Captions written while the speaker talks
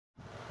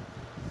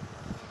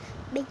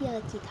Bây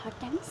giờ chị Thỏ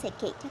Trắng sẽ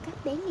kể cho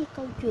các bé nghe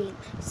câu chuyện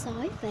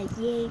Sói và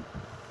Dê.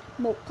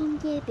 Một con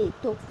dê bị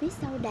tuột phía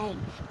sau đàn,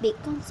 bị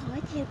con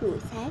sói theo đuổi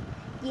sát.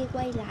 Dê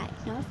quay lại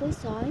nói với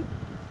sói: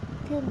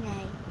 "Thưa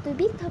ngài, tôi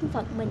biết thân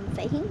phận mình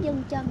phải hiến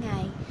dâng cho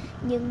ngài,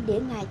 nhưng để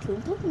ngài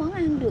thưởng thức món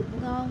ăn được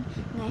ngon,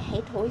 ngài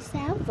hãy thổi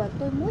sáo và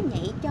tôi múa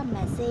nhảy cho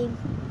mà xem."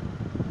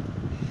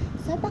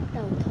 Sói bắt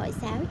đầu thổi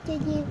sáo cho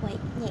dê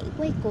nhảy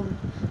quay cùng.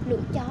 Lũ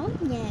chó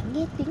nhà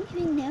nghe tiếng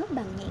huyên náo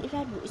bằng nhảy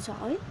ra đuổi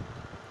sói.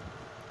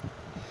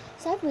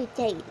 Sói vừa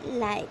chạy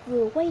lại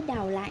vừa quay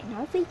đầu lại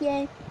nói với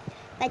dê: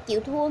 "Ta chịu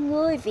thua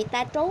ngươi vì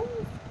ta trốn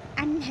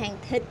anh hàng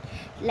thịt,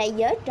 lại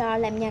giở trò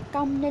làm nhà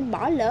công nên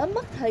bỏ lỡ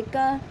mất thời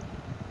cơ."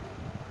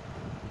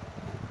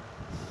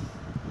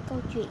 Câu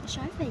chuyện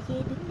Sói và Dê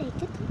đến đây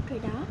kết thúc rồi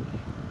đó.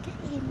 Các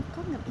em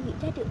có ngẫm nghĩ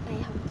ra được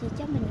bài học gì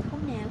cho mình không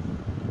nào?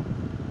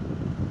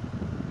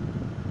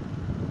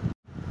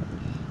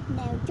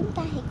 Nào chúng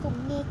ta hãy cùng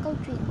nghe câu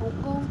chuyện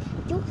Ngôn,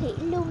 chú khỉ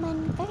lưu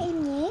manh các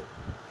em nhé.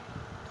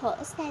 Thuở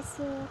xa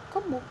xưa, có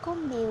một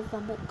con mèo và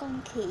một con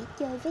khỉ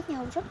chơi với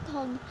nhau rất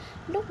thân.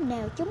 Lúc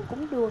nào chúng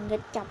cũng đùa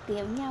nghịch chọc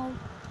ghẹo nhau.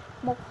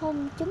 Một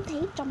hôm chúng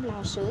thấy trong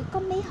lò sưởi có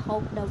mấy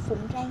hột đậu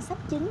phụng rang sắp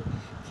chín.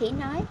 Khỉ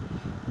nói: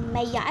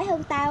 "Mày giỏi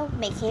hơn tao,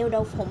 mày khều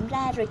đậu phụng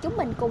ra rồi chúng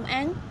mình cùng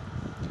ăn."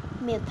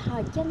 Mèo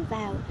thò chân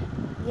vào,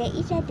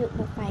 gãy ra được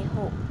một vài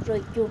hột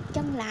rồi chuột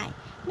chân lại.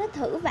 Nó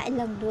thử vài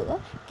lần nữa,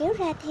 kéo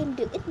ra thêm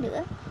được ít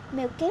nữa.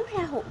 Mèo kéo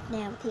ra hột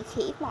nào thì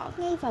khỉ bỏ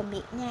ngay vào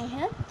miệng nhai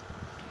hết.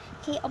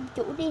 Khi ông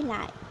chủ đi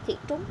lại, khỉ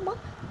trốn mất,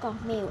 còn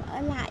mèo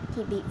ở lại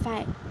thì bị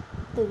phạt.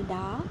 Từ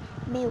đó,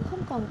 mèo không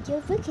còn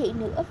chơi với khỉ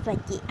nữa và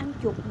chỉ ăn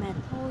chuột mà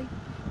thôi.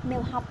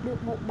 Mèo học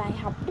được một bài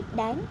học đích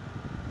đáng: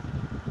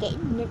 kẻ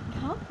nịnh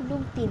hót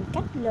luôn tìm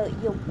cách lợi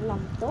dụng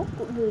lòng tốt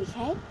của người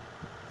khác.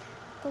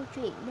 Câu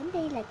chuyện đến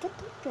đây là kết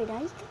thúc rồi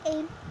đấy các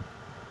em.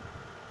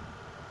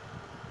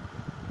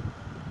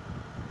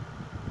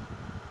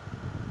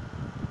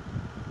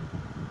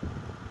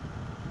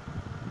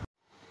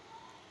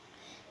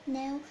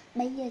 Nào,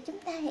 bây giờ chúng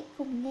ta hãy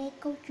cùng nghe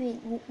câu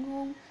chuyện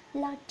Ngôn,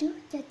 lo trước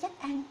cho chắc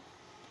ăn.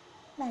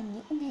 Vào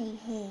những ngày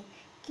hè,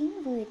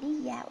 Kiến vừa đi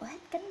dạo hết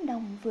cánh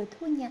đồng vừa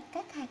thu nhặt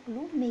các hạt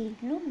lúa mì,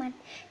 lúa mạch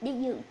để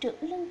dự trữ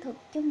lương thực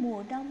cho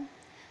mùa đông.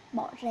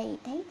 Bọ rầy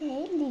thấy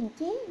thế liền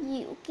chế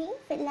giễu Kiến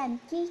phải làm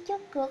chi cho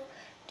cực,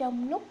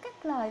 trong lúc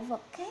các loài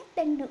vật khác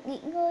đang được nghỉ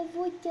ngơi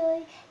vui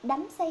chơi,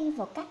 đắm say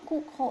vào các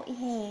cuộc hội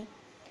hè.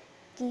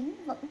 Kiến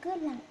vẫn cứ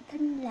lặng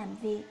thinh làm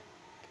việc.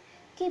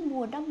 Khi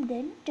mùa đông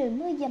đến, trời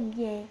mưa dầm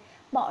dề,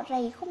 bọ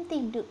rầy không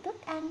tìm được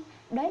thức ăn,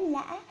 đói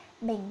lã,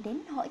 bèn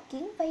đến hỏi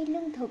Kiến vay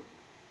lương thực.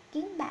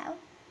 Kiến bảo: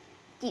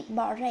 "Chị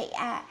bọ rầy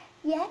ạ,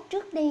 giá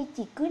trước đây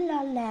chị cứ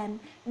lo làm,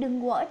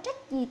 đừng quở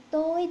trách gì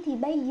tôi, thì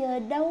bây giờ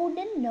đâu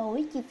đến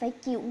nỗi chị phải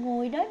chịu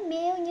ngồi đói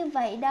meo như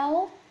vậy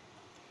đâu."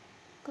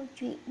 Câu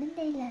chuyện đến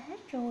đây là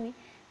hết rồi,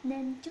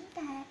 nên chúng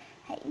ta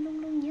hãy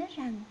luôn luôn nhớ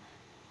rằng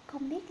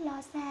không biết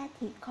lo xa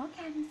thì khó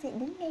khăn sẽ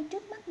đến ngay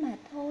trước mắt mà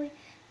thôi,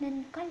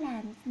 nên có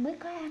làm mới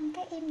có ăn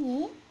các em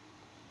nhé.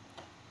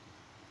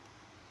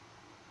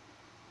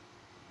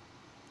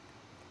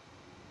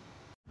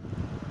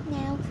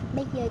 Nào,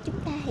 bây giờ chúng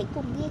ta hãy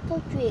cùng nghe câu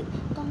chuyện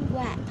Con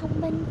quạ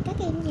thông minh các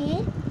em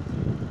nhé.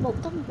 Một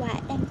con quạ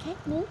đang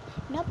khát nước,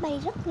 nó bay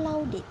rất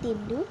lâu để tìm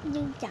nước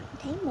nhưng chẳng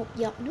thấy một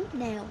giọt nước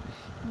nào.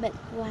 Mệt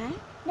quá,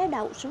 nó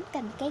đậu xuống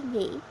cành cây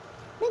nghỉ.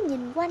 Nó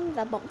nhìn quanh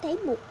và bỗng thấy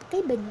một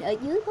cái bình ở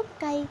dưới gốc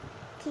cây.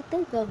 Khi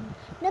tới gần,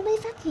 nó mới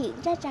phát hiện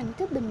ra rằng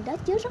cái bình đó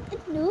chứa rất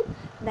ít nước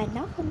và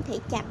nó không thể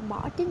chạm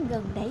mỏ trên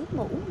gần đấy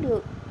mà uống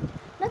được.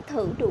 Nó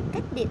thử đủ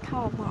cách để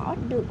thò mỏ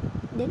được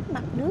đến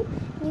mặt nước,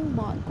 nhưng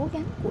mọi cố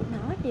gắng của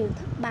nó đều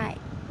thất bại.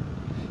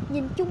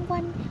 Nhìn chung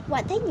quanh,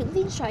 quả thấy những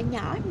viên sỏi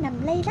nhỏ nằm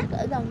lây rắc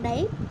ở gần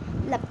đấy.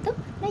 Lập tức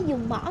nó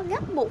dùng mỏ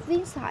gấp một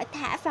viên sỏi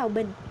thả vào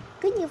bình.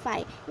 Cứ như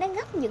vậy, nó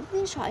gấp những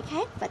viên sỏi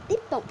khác và tiếp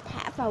tục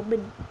thả vào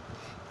bình.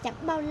 Chẳng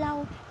bao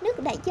lâu,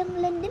 nước đã dâng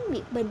lên đến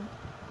miệng bình.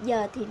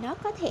 Giờ thì nó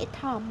có thể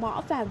thò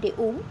mỏ vào để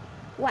uống.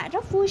 Quạ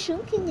rất vui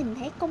sướng khi nhìn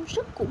thấy công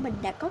sức của mình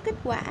đã có kết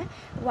quả.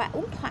 Quạ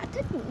uống thỏa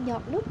thích những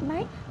giọt nước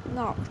mát,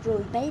 ngọt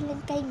rồi bay lên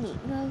cây nghỉ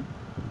ngơi.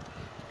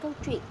 Câu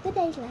chuyện tới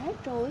đây là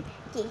hết rồi.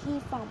 Chị hy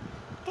vọng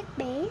các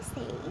bé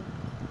sẽ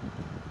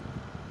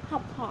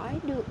học hỏi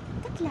được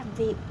cách làm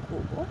việc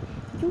của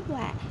chú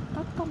quạ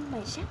có công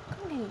mài sắt,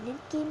 có ngày lên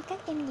kim các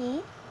em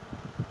nhé.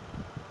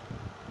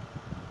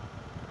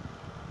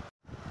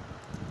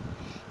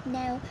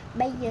 Nào,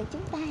 bây giờ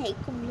chúng ta hãy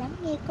cùng lắng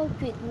nghe câu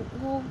chuyện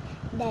Ngôn,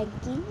 đàn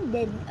kiến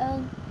đền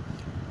ơn.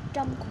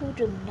 Trong khu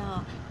rừng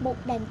nọ, một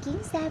đàn kiến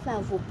sa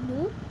vào vũng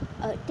nước.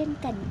 Ở trên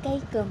cành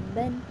cây gần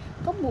bên,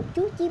 có một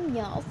chú chim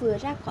nhỏ vừa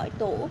ra khỏi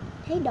tổ,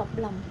 thấy động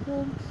lòng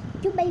thương.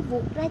 Chú bay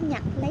vụt ra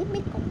nhặt lấy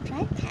mấy cọng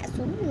rác thả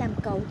xuống làm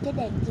cầu cho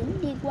đàn kiến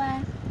đi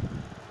qua.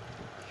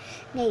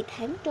 Ngày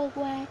tháng trôi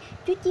qua,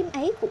 chú chim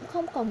ấy cũng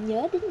không còn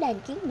nhớ đến đàn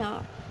kiến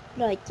nọ.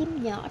 Loài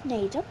chim nhỏ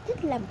này rất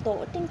thích làm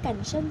tổ trên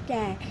cành sơn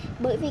trà,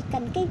 bởi vì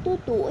cành cây tua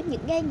tủa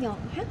những gai nhọn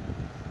hắc.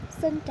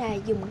 Sơn trà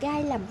dùng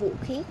gai làm vũ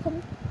khí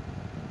không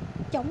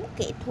chống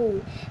kẻ thù,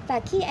 và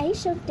khi ấy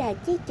sơn trà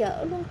che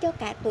chở luôn cho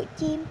cả tổ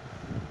chim.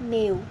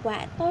 Mèo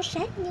quả to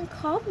xác nhưng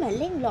khó mà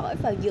len lỏi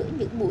vào giữa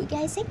những bụi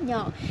gai sắc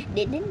nhọn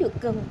để đến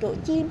được gần tổ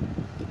chim.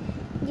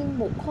 Nhưng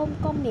một hôm,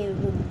 con mèo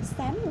rừng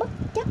xám bất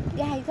chấp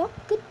gai góc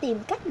cứ tìm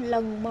cách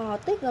lần mò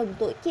tới gần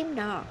tổ chim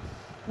nọ.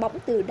 Bỗng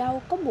từ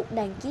đâu có một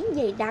đàn kiến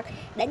dày đặc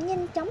đã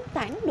nhanh chóng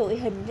tản đội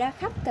hình ra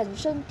khắp cành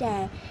sơn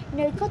trà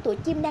nơi có tổ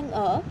chim đang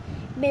ở.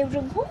 Mèo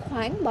rừng hốt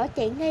hoảng bỏ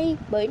chạy ngay,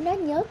 bởi nó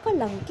nhớ có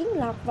lần kiến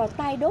lọt vào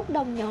tai đốt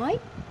đông nhói.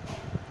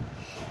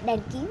 Đàn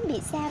kiến bị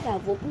sa vào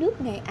vũng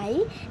nước ngày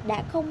ấy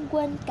đã không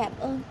quên cảm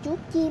ơn chú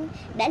chim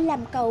đã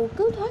làm cầu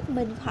cứu thoát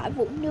mình khỏi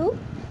vũng nước.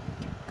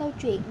 Câu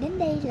chuyện đến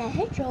đây là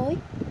hết rồi.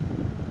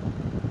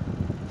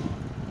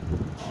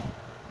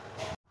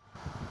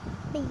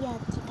 Bây giờ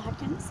chị Thỏ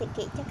Trắng sẽ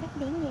kể cho các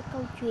bé nghe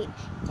câu chuyện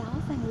Chó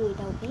và người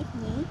đầu bếp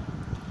nhé.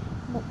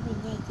 Một người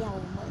nhà giàu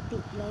mở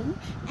tiệc lớn,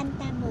 anh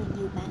ta mời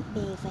nhiều bạn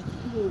bè và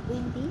những người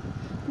quen biết.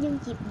 Nhân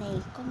dịp này,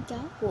 con chó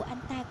của anh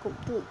ta cũng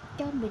tự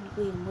cho mình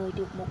quyền mời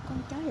được một con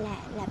chó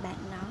lạ là bạn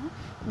nó.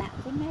 Bảo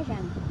với nó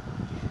rằng: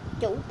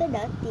 chủ tới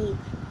đỡ tiệc,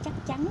 chắc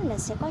chắn là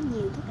sẽ có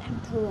nhiều thức ăn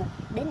thừa,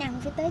 đến ăn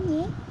với tớ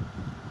nhé.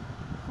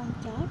 Con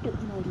chó được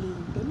mời liền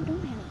đến đúng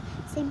hạn,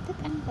 xem thức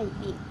ăn bày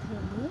biện thừa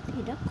mứa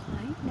thì rất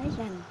khoái, nói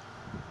rằng: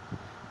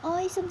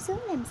 ôi sung sướng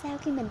làm sao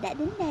khi mình đã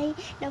đến đây,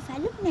 đâu phải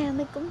lúc nào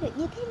mình cũng được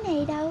như thế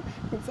này đâu,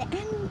 mình sẽ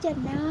ăn cho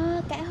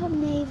no cả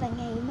hôm nay và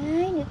ngày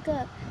mai nữa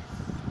cơ.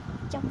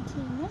 Trong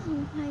khi nó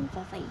hân hoan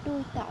và vẫy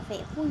đuôi tỏ vẻ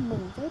vui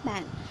mừng với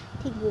bạn,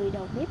 thì người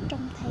đầu bếp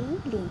trông thấy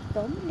liền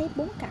tóm lấy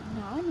 4 cặn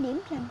nó ném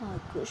ra ngoài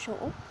cửa sổ.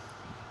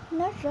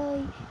 Nó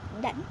rơi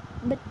đánh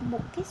bịch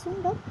một cái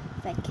xuống đất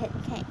và khệnh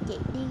khạng chạy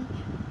đi,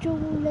 tru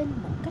lên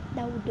một cách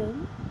đau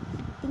đớn.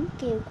 Tiếng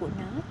kêu của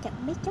nó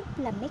chẳng mấy chốc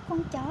làm mấy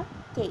con chó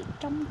chạy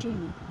trong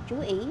rừng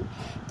chú ý,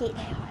 chạy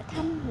lại hỏi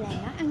thăm là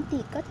nó ăn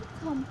tiệc có thích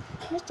không.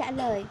 Nó trả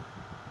lời: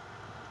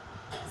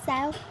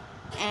 sao?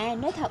 À,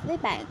 nói thật với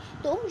bạn,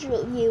 tôi uống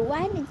rượu nhiều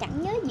quá nên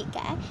chẳng nhớ gì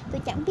cả.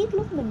 Tôi chẳng biết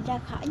lúc mình ra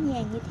khỏi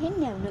nhà như thế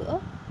nào nữa.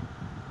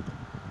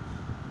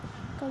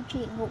 Câu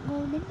chuyện ngụ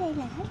ngôn đến đây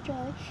là hết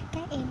rồi.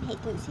 Các em hãy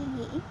tự suy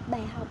nghĩ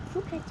bài học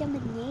rút ra cho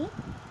mình nhé.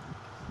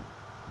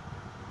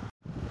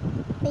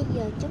 Bây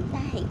giờ chúng ta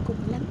hãy cùng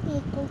lắng nghe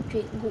câu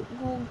chuyện ngụ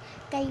ngôn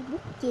cây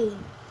bút chì.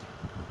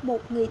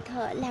 Một người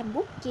thợ làm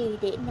bút chì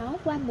để nó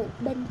qua một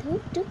bên thước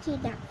trước khi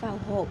đặt vào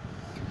hộp.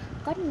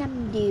 Có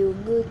 5 điều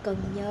ngươi cần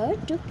nhớ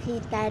trước khi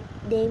ta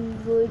đem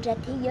ngươi ra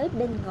thế giới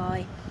bên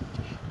ngoài.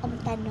 Ông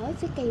ta nói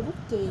với cây bút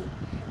chì: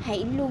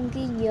 hãy luôn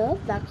ghi nhớ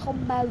và không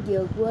bao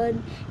giờ quên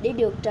để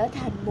được trở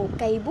thành một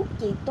cây bút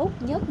chì tốt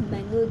nhất mà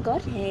ngươi có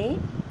thể.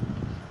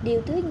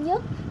 Điều thứ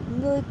nhất,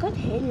 ngươi có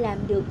thể làm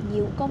được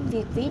nhiều công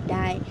việc vĩ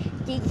đại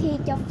chỉ khi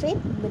cho phép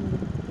mình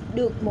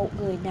được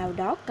một người nào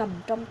đó cầm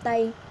trong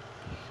tay.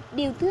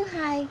 Điều thứ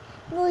hai,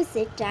 ngươi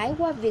sẽ trải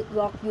qua việc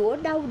gọt giũa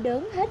đau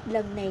đớn hết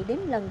lần này đến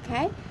lần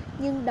khác,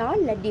 nhưng đó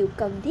là điều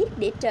cần thiết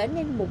để trở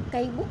nên một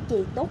cây bút chì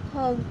tốt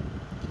hơn.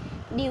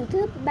 Điều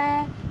thứ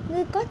ba,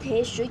 ngươi có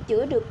thể sửa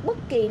chữa được bất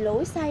kỳ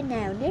lỗi sai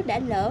nào nếu đã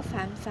lỡ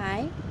phạm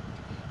phải.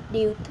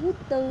 Điều thứ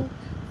tư,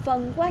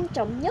 phần quan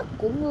trọng nhất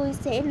của ngươi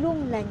sẽ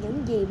luôn là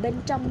những gì bên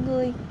trong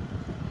ngươi.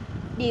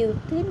 Điều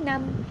thứ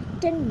năm,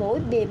 trên mỗi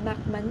bề mặt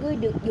mà ngươi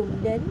được dùng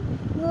đến,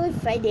 ngươi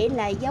phải để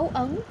lại dấu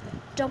ấn.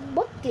 Trong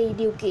bất kỳ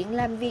điều kiện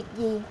làm việc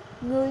gì,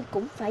 ngươi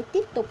cũng phải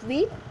tiếp tục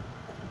viết.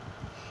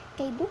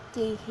 Cây bút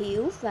chì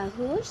hiểu và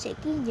hứa sẽ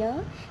ghi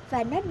nhớ,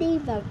 và nó đi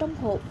vào trong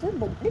hộp với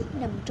mục đích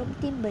nằm trong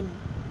tim mình.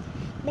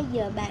 Bây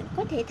giờ bạn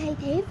có thể thay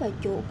thế vào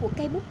chỗ của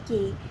cây bút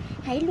chì.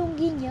 Hãy luôn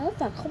ghi nhớ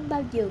và không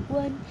bao giờ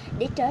quên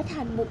để trở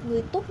thành một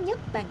người tốt nhất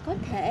bạn có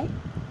thể.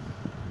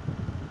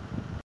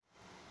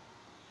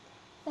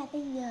 Và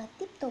bây giờ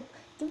tiếp tục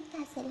chúng ta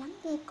sẽ lắng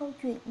nghe câu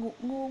chuyện ngụ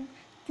ngôn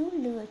chú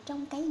lừa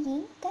trong cái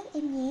giếng các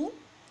em nhé.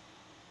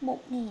 Một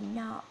ngày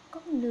nọ,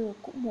 con lừa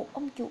của một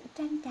ông chủ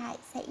trang trại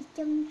sảy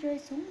chân rơi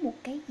xuống một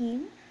cái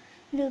giếng.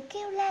 Lừa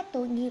kêu la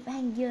tội nghiệp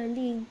hàng giờ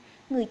liền.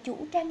 Người chủ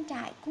trang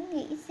trại cũng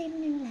nghĩ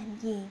xem nên làm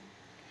gì.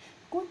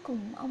 Cuối cùng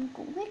ông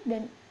cũng quyết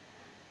định,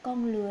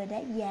 con lừa đã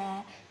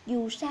già,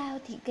 dù sao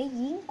thì cái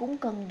giếng cũng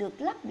cần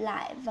được lấp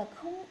lại và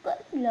không có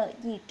ích lợi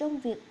gì trong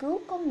việc cứu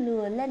con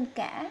lừa lên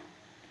cả.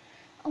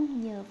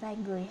 Ông nhờ vài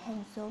người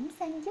hàng xóm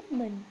sang giúp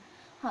mình.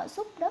 Họ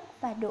xúc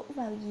đất và đổ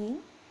vào giếng.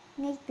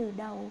 Ngay từ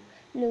đầu,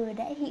 lừa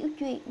đã hiểu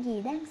chuyện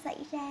gì đang xảy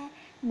ra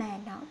mà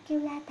nó kêu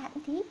la thảm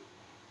thiết.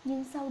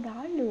 Nhưng sau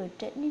đó lừa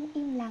trở nên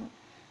im lặng.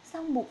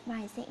 Sau một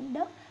vài xẻng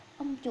đất,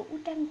 ông chủ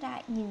trang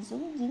trại nhìn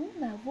xuống giếng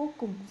và vô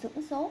cùng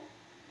sửng sốt.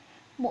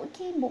 Mỗi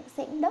khi một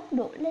xẻng đất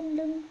đổ lên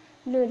lưng,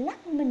 lừa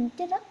lắc mình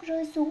cho đất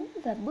rơi xuống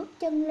và bước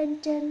chân lên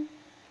trên.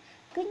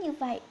 Cứ như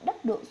vậy,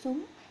 đất đổ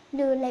xuống,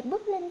 lừa lại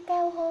bước lên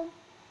cao hơn.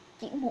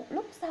 Chỉ một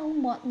lúc sau,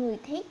 mọi người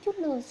thấy chú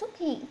lừa xuất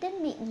hiện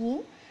trên miệng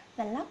giếng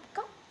và lóc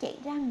cóc chạy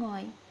ra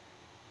ngoài.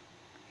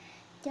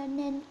 Cho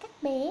nên các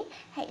bé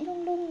hãy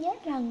luôn luôn nhớ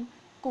rằng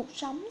cuộc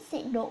sống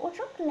sẽ đổ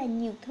rất là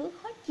nhiều thứ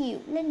khó chịu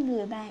lên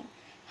người bạn.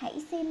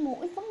 Hãy xem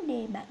mỗi vấn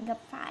đề bạn gặp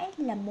phải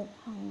là một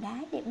hòn đá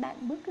để bạn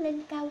bước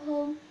lên cao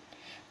hơn.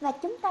 Và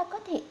chúng ta có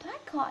thể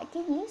thoát khỏi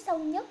cái giếng sâu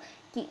nhất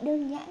chỉ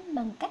đơn giản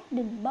bằng cách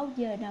đừng bao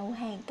giờ đầu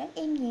hàng các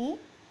em nhé.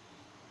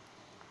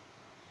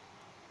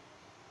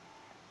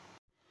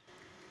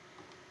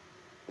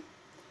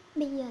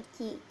 Bây giờ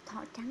chị Thỏ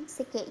Trắng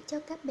sẽ kể cho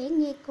các bé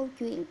nghe câu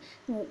chuyện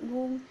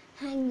Ngôn,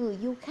 hai người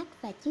du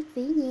khách và chiếc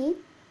ví nhé.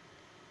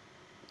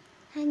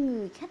 Hai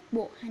người khách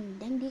bộ hành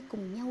đang đi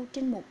cùng nhau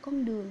trên một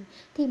con đường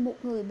thì một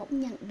người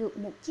bỗng nhận được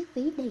một chiếc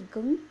ví đầy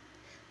cứng.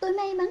 Tôi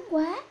may mắn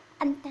quá,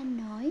 anh ta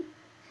nói.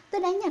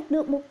 Tôi đã nhặt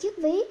được một chiếc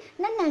ví,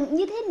 nó nặng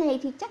như thế này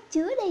thì chắc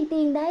chứa đầy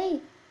tiền đây.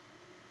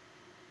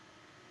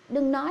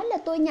 Đừng nói là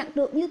tôi nhặt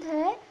được như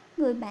thế,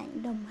 người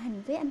bạn đồng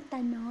hành với anh ta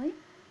nói.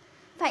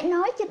 Phải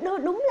nói cho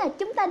đúng là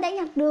chúng ta đã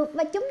nhặt được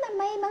và chúng ta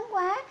may mắn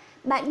quá.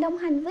 Bạn đồng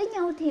hành với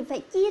nhau thì phải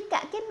chia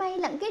cả cái may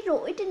lẫn cái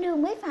rủi trên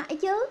đường mới phải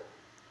chứ.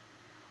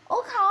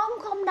 Ủa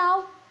không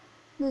đâu,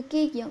 người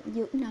kia giận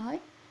dữ nói.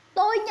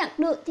 Tôi nhặt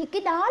được thì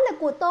cái đó là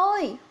của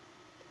tôi.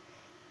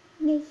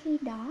 Ngay khi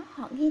đó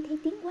họ nghe thấy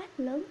tiếng quát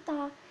lớn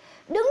to.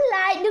 Đứng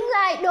lại,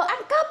 đồ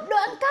ăn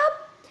cắp.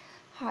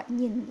 Họ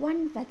nhìn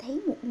quanh và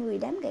thấy một người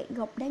đám gậy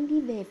gộc đang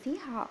đi về phía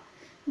họ.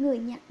 Người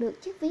nhặt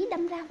được chiếc ví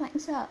đâm ra hoảng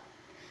sợ.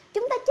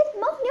 Chúng ta chết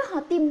mất nếu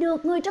họ tìm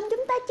được người trong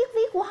chúng ta chiếc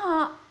ví của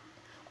họ.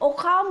 Ồ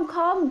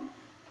không,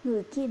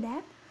 người kia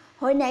đáp.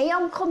 Hồi nãy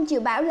ông không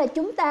chịu bảo là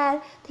chúng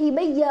ta, thì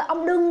bây giờ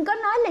ông đừng có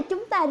nói là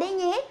chúng ta đấy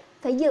nhé.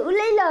 Phải giữ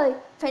lấy lời,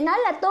 phải nói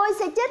là tôi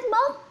sẽ chết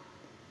mất.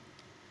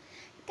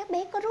 Các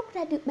bé có rút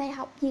ra được bài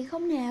học gì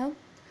không nào?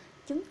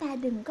 Chúng ta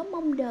đừng có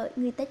mong đợi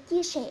người ta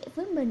chia sẻ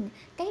với mình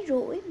cái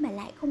rủi mà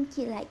lại không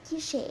lại chia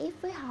sẻ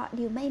với họ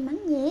điều may mắn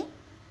nhé.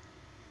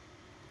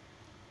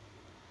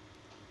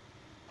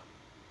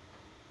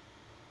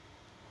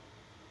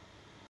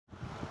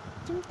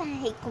 Chúng ta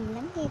hãy cùng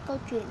lắng nghe câu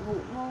chuyện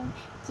Ngôn,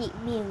 chị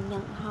mèo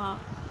nhận họ.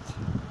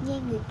 Nghe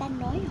người ta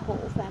nói hổ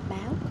và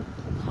báo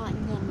thuộc họ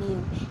nhà mèo,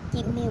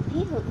 chị mèo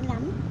hí hửng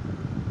lắm.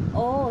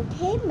 Ồ,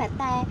 thế mà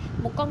ta,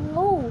 một con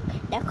ngu,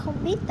 đã không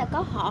biết ta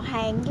có họ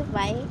hàng như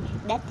vậy.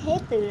 Đã thế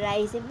từ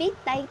rày sẽ biết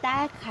tay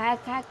ta,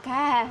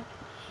 kha.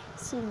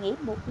 Suy nghĩ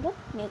một lúc,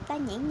 mèo ta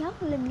nhảy nhót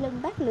lên lưng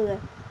bác lừa.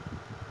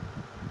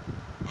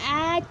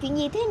 À, chuyện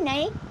gì thế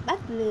này?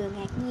 Bác lừa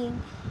ngạc nhiên.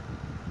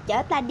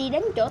 Chở ta đi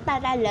đến chỗ ta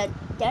ra lệnh,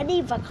 chở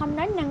đi và không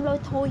nói năng lôi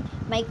thôi.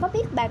 Mày có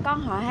biết bà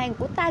con họ hàng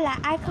của ta là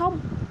ai không?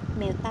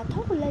 Mèo ta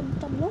thốt lên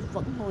trong lúc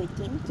vẫn ngồi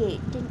chiếm trệ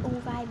trên u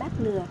vai bác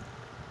lừa.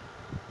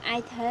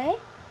 Ai thế?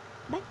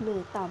 Bác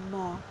lừa tò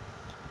mò.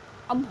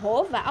 Ông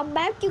hổ và ông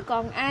báo chứ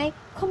còn ai.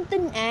 Không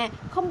tin à?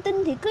 Không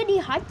tin thì cứ đi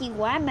hỏi chị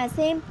Quạ mà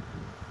xem.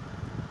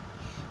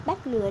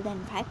 Bác lừa đành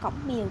phải cõng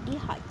mèo đi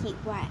hỏi chị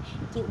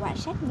Quạ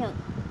xác nhận.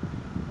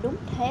 Đúng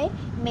thế,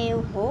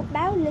 mèo, hổ,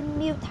 báo, linh,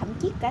 miêu, thậm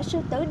chí cả sư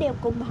tử đều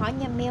cùng họ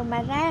nhà mèo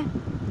mà ra.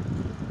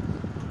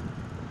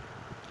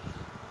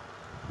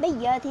 Bây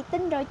giờ thì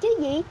tin rồi chứ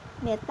gì?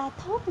 Mèo ta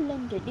thốt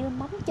lên rồi đưa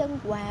móng chân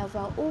quào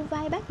vào u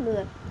vai bác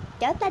lừa.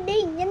 Chở ta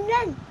đi, nhanh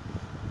lên.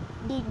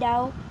 Đi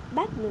đâu?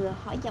 Bác lừa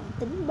hỏi giọng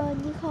tính bơ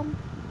như không.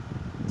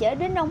 Chở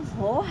đến ông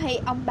hổ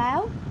hay ông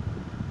báo?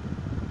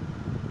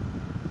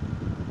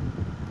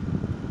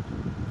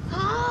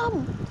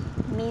 Không,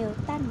 mèo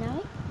ta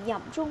nói,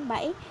 giọng run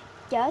rẩy.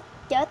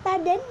 Chở ta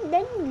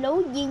đến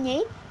lũ gì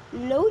nhỉ?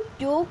 Lũ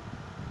chuột.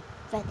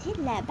 Và thế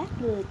là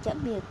bác lừa chở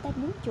mèo ta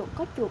đến chỗ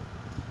có chuột.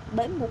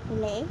 Bởi một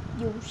lẽ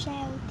dù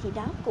sao thì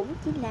đó cũng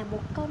chỉ là một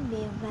con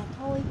mèo mà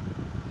thôi.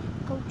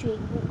 Câu chuyện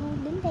Ngôn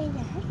đến đây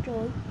là hết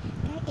rồi.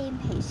 Các em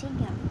hãy suy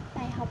ngẫm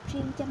bài học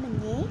riêng cho mình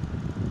nhé.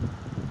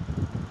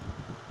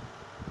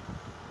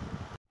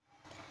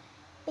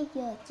 Bây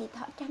giờ chị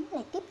Thỏ Trắng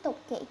lại tiếp tục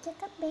kể cho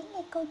các bé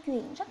nghe câu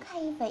chuyện rất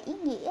hay và ý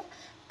nghĩa.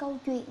 Câu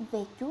chuyện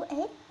về chú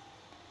ếch.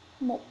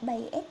 Một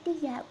bầy ếch đi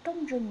dạo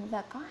trong rừng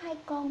và có hai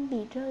con bị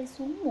rơi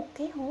xuống một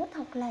cái hố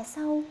thật là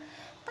sâu.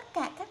 Tất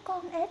cả các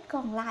con ếch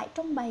còn lại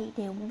trong bầy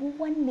đều bu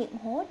quanh miệng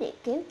hố để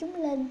kéo chúng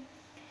lên.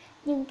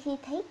 Nhưng khi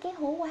thấy cái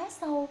hố quá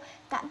sâu,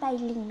 cả bầy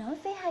liền nói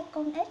với hai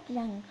con ếch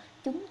rằng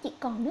chúng chỉ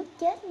còn nước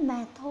chết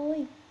mà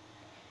thôi.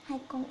 Hai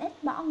con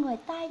ếch bỏ ngoài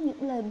tai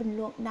những lời bình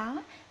luận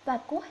đó và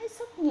cố hết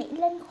sức nhảy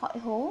lên khỏi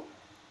hố.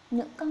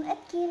 Những con ếch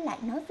kia lại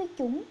nói với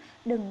chúng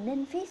đừng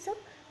nên phí sức,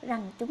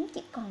 rằng chúng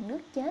chỉ còn nước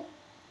chết.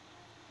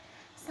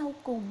 Sau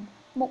cùng,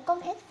 một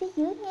con ếch phía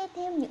dưới nghe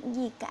theo những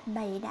gì cả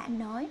bầy đã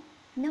nói.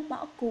 Nó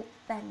bỏ cuộc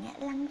và ngã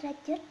lăn ra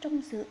chết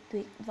trong sự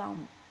tuyệt vọng.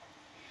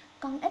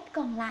 Con ếch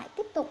còn lại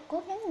tiếp tục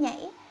cố gắng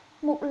nhảy.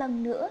 Một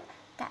lần nữa,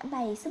 cả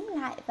bầy xúm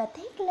lại và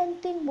thét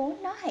lên tuyên bố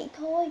nó hãy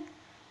thôi.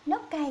 Nó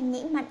càng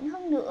nhảy mạnh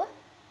hơn nữa.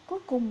 Cuối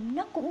cùng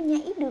nó cũng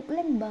nhảy được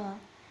lên bờ.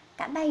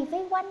 Cả bầy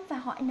vây quanh và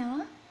hỏi nó: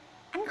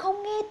 Anh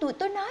không nghe tụi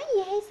tôi nói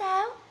gì hay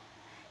sao?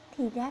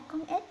 Thì ra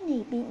con ếch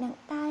này bị nặng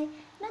tai.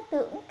 Nó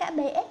tưởng cả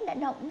bầy ếch đã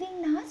động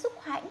viên nó suốt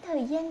khoảng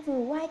thời gian vừa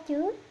qua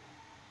chứ.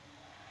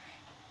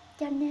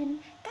 Cho nên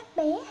các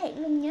bé hãy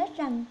luôn nhớ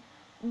rằng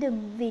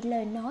đừng vì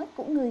lời nói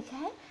của người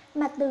khác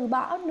mà từ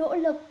bỏ nỗ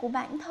lực của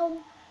bản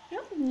thân.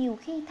 Rất nhiều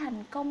khi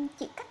thành công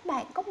chỉ cách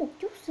bạn có một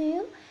chút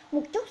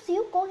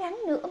xíu cố gắng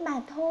nữa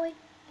mà thôi.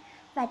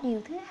 Và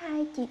điều thứ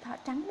hai, chị Thỏ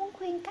Trắng muốn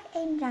khuyên các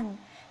em rằng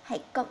hãy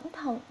cẩn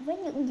thận với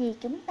những gì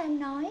chúng ta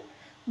nói.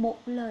 Một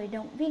lời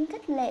động viên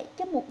khích lệ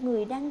cho một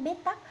người đang bế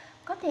tắc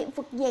có thể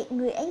vực dậy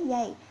người ấy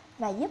dậy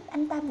và giúp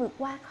anh ta vượt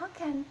qua khó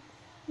khăn.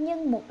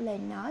 Nhưng một lời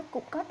nói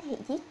cũng có thể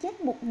giết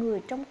chết một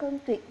người trong cơn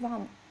tuyệt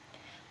vọng.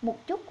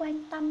 một chút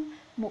quan tâm,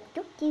 một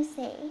chút chia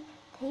sẻ,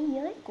 thế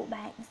giới của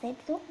bạn sẽ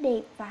tốt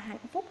đẹp và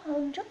hạnh phúc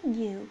hơn rất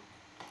nhiều.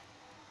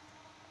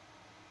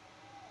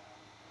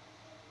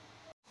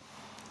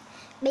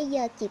 Bây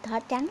giờ chị Thỏ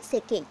Trắng sẽ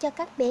kể cho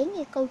các bé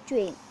nghe câu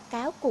chuyện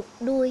Cáo cụt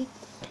đuôi.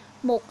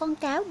 Một con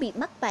cáo bị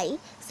mắc bẫy,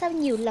 sau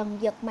nhiều lần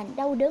giật mạnh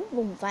đau đớn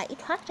vùng vẫy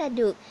thoát ra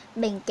được,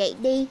 bèn chạy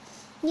đi.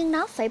 Nhưng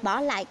nó phải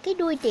bỏ lại cái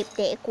đuôi đẹp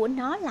đẽ của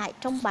nó lại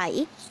trong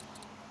bẫy.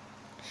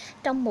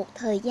 Trong một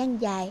thời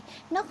gian dài,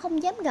 nó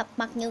không dám gặp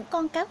mặt những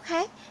con cáo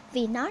khác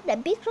vì nó đã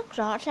biết rất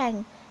rõ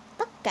ràng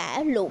tất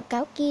cả lũ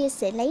cáo kia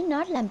sẽ lấy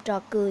nó làm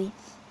trò cười,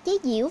 chế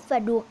giễu và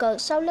đùa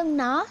cợt sau lưng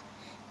nó.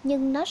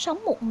 Nhưng nó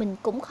sống một mình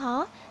cũng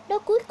khó, nó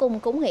cuối cùng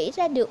cũng nghĩ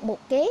ra được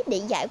một kế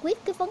để giải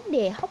quyết cái vấn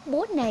đề hóc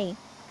búa này.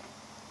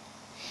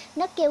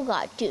 Nó kêu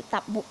gọi triệu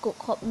tập một cuộc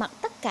họp mặt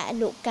tất cả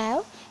lũ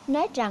cáo,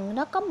 nói rằng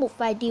nó có một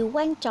vài điều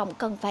quan trọng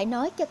cần phải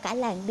nói cho cả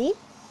làng biết.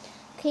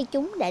 Khi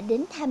chúng đã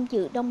đến tham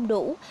dự đông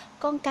đủ,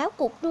 con cáo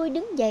cụt đuôi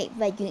đứng dậy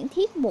và diễn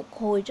thuyết một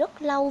hồi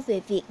rất lâu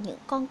về việc những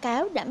con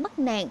cáo đã mắc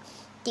nạn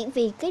chỉ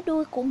vì cái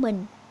đuôi của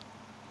mình.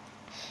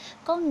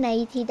 Con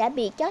này thì đã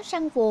bị chó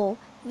săn vồ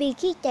vì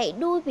khi chạy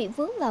đuôi bị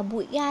vướng vào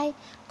bụi gai,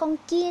 con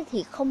kia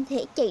thì không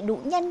thể chạy đủ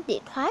nhanh để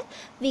thoát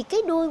vì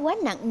cái đuôi quá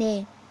nặng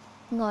nề.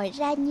 Ngoài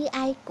ra như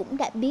ai cũng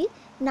đã biết,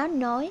 nó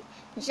nói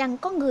rằng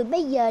con người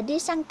bây giờ đi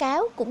săn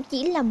cáo cũng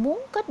chỉ là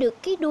muốn có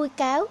được cái đuôi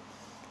cáo.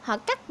 Họ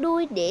cắt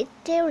đuôi để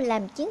treo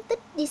làm chiến tích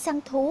đi săn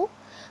thú.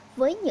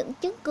 Với những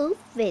chứng cứ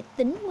về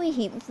tính nguy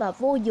hiểm và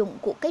vô dụng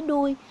của cái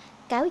đuôi,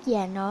 cáo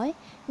già nói,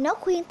 nó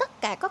khuyên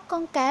tất cả các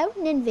con cáo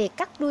nên về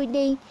cắt đuôi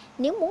đi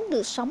nếu muốn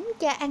được sống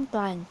cho an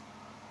toàn.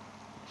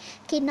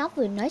 Khi nó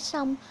vừa nói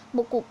xong,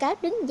 một cụ cáo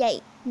đứng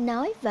dậy,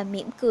 nói và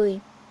mỉm cười.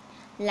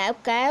 Lão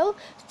cáo,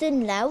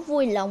 xin lão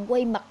vui lòng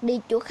quay mặt đi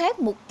chỗ khác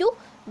một chút,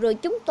 rồi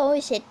chúng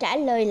tôi sẽ trả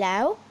lời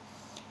lão.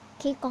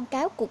 Khi con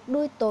cáo cụt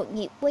đuôi tội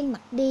nghiệp quay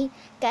mặt đi,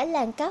 cả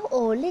làng cáo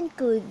ồ lên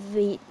cười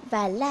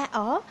và la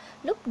ó.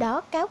 Lúc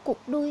đó cáo cụt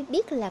đuôi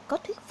biết là có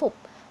thuyết phục,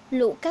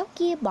 lũ cáo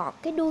kia bỏ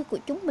cái đuôi của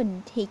chúng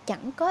mình thì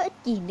chẳng có ích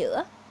gì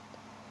nữa.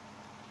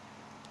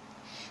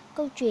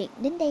 Câu chuyện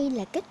đến đây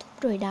là kết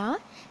thúc rồi đó.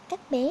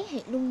 Các bé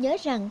hãy luôn nhớ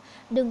rằng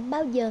đừng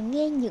bao giờ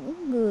nghe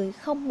những người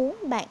không muốn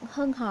bạn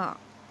hơn họ.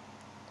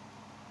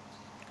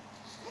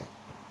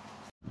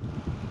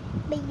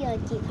 Bây giờ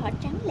chị Thỏ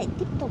Trắng lại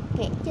tiếp tục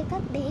kể cho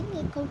các bé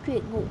nghe câu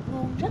chuyện ngụ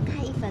ngôn rất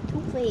hay và thú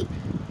vị,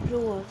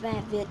 Rùa và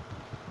Vịt.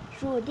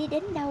 Rùa đi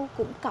đến đâu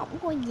cũng cõng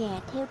ngôi nhà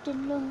theo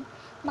trên lưng.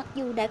 Mặc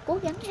dù đã cố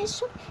gắng hết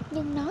sức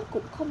nhưng nó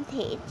cũng không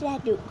thể ra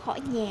được khỏi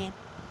nhà.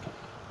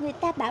 Người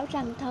ta bảo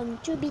rằng thần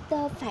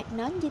Jupiter phạt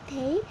nó như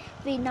thế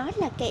vì nó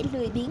là kẻ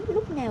lười biếng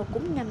lúc nào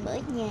cũng nằm ở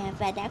nhà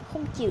và đã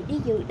không chịu đi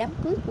dự đám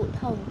cưới của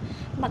thần,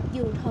 mặc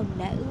dù thần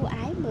đã ưu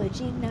ái mời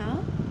riêng nó.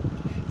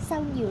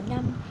 Sau nhiều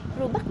năm,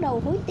 Rùa bắt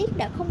đầu hối tiếc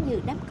đã không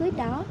dự đám cưới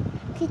đó.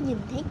 Khi nhìn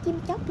thấy chim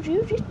chóc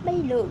ríu rít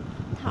bay lượn,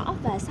 thỏ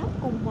và sóc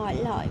cùng mọi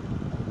loại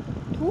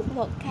thú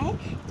vật khác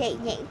chạy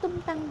nhảy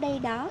tung tăng đây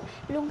đó,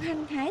 luôn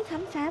hăng hái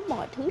khám phá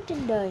mọi thứ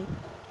trên đời,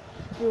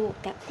 Rùa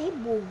cảm thấy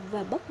buồn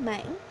và bất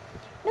mãn.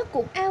 Nó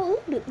cũng ao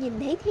ước được nhìn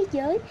thấy thế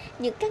giới,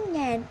 những căn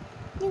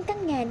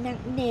nhà nặng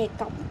nề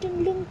cõng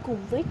trên lưng cùng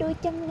với đôi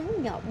chân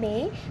ngắn nhỏ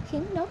bé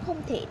khiến nó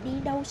không thể đi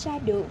đâu xa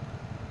được.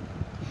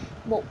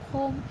 Một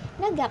hôm,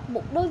 nó gặp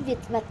một đôi vịt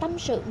và tâm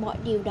sự mọi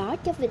điều đó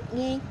cho vịt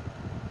nghe.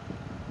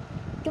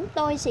 Chúng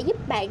tôi sẽ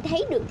giúp bạn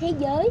thấy được thế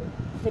giới,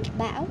 vịt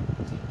bảo.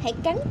 Hãy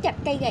cắn chặt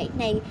cây gậy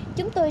này,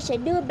 chúng tôi sẽ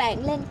đưa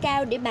bạn lên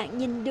cao để bạn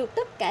nhìn được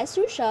tất cả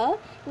xứ sở.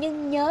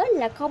 Nhưng nhớ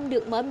là không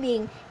được mở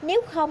miệng,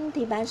 nếu không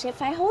thì bạn sẽ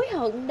phải hối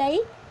hận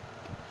đấy.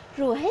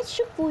 Rùa hết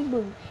sức vui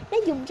mừng, nó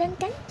dùng răng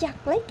cắn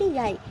chặt lấy cây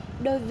gậy.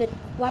 Đôi vịt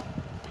quặp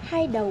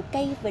hai đầu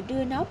cây và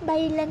đưa nó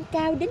bay lên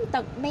cao đến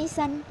tận mây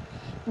xanh.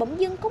 Bỗng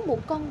dưng có một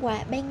con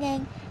quạ bay ngang,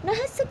 nó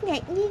hết sức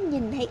ngạc nhiên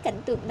nhìn thấy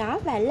cảnh tượng đó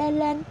và la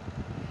lên.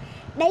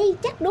 Đây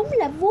chắc đúng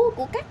là vua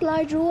của các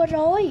loài rùa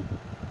rồi.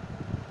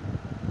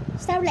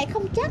 Sao lại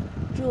không chắc?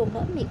 Rùa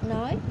mở miệng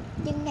nói.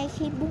 Nhưng ngay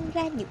khi buông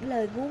ra những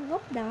lời ngu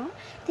ngốc đó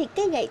thì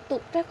cây gậy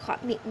tuột ra khỏi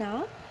miệng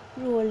nó.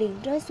 Rùa liền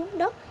rơi xuống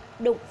đất,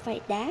 đụng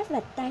phải đá và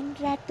tan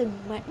ra từng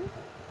mảnh.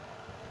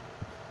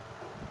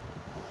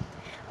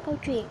 Câu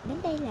chuyện đến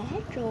đây là hết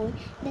rồi,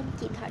 nên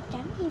chị Thỏ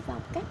Trắng hy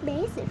vọng các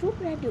bé sẽ rút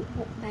ra được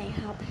một bài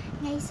học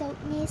ngay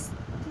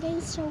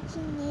sau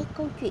khi nghe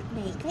câu chuyện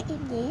này các em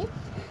nhé.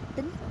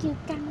 Tính kiêu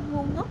căng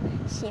ngu ngốc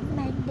sẽ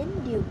mang đến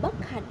điều bất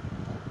hạnh.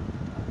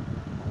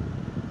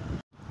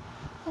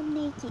 Hôm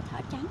nay chị Thỏ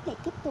Trắng lại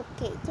tiếp tục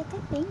kể cho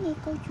các bé nghe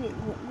câu chuyện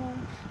ngụ ngôn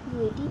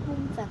Người đi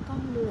buôn và con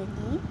lừa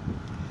nhé.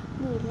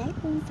 Người lái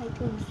buôn phải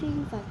thường xuyên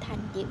vào thành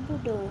để mua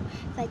đồ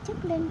và chất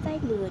lên vai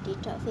lừa để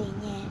trở về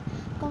nhà.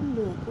 Con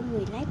lừa của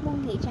người lái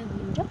buôn nghĩ rằng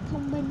mình rất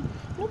thông minh,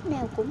 lúc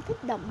nào cũng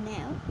thích động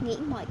não, nghĩ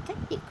mọi cách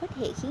để có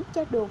thể khiến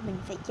cho đồ mình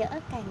phải chở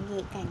càng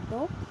ngày càng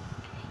tốt.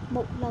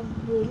 Một lần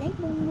người lái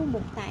buôn mua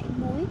một tải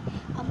muối,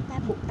 ông ta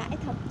buộc tải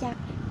thật chặt,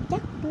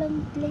 chắc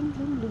lưng lên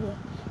lưng lừa,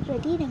 rồi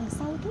đi đằng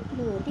sau thúc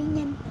lừa đi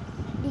nhanh.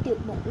 Đi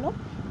được một lúc,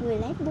 người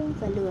lái buôn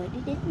và lừa đi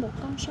đến một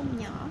con sông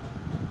nhỏ.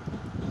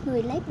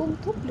 Người lái buôn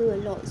thúc lừa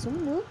lội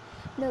xuống nước,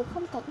 Lừa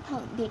không cẩn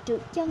thận bị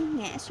trượt chân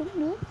ngã xuống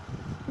nước.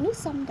 Nước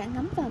sông đã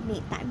ngấm vào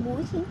miệng tải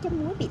muối khiến cho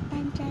muối bị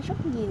tan ra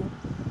rất nhiều.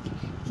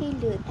 Khi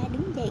lừa ta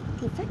đứng dậy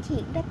thì phát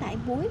hiện ra tải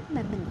muối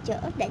mà mình chở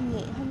đã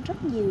nhẹ hơn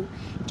rất nhiều.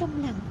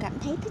 Trong lòng cảm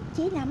thấy thích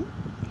chí lắm.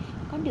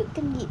 Có được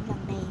kinh nghiệm lần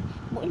này,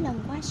 mỗi lần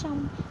qua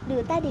sông,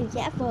 lừa ta đều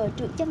giả vờ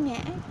trượt chân ngã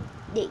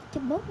để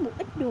cho bớt một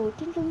ít đồ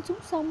trên lưng xuống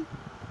sông.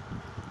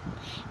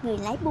 Người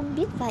lái buôn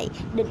biết vậy,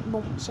 định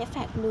bụng sẽ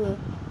phạt lừa.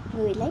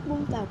 Người lái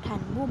buôn vào thành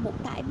mua một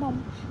tải bông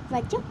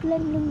và chất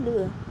lên lưng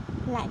lừa.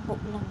 Lại một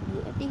lần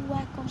nữa đi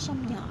qua con sông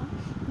nhỏ,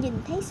 nhìn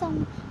thấy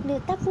sông, lừa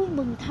ta vui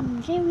mừng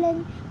thầm reo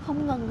lên,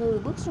 không ngần ngừ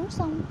bước xuống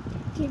sông.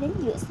 Khi đến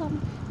giữa sông,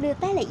 lừa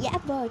ta lại giả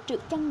vờ trượt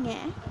chân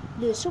ngã.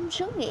 Lừa sung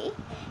sướng nghĩ,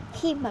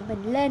 khi mà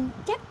mình lên,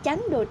 chắc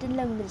chắn đồ trên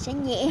lưng mình sẽ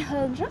nhẹ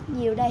hơn rất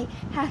nhiều đây,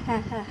 ha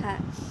ha ha ha.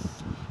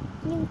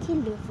 Nhưng khi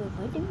lừa vừa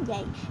mới đứng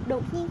dậy,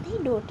 đột nhiên thấy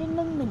đồ trên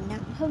lưng mình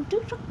nặng hơn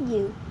trước rất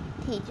nhiều.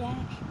 Thì ra,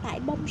 tải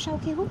bông sau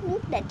khi hút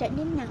nước đã trở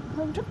nên nặng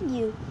hơn rất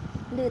nhiều.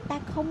 Lừa ta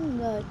không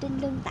ngờ trên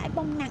lưng tải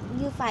bông nặng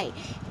như vậy,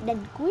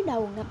 đành cúi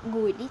đầu ngập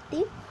ngùi đi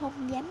tiếp,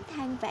 không dám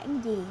than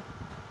vãn gì.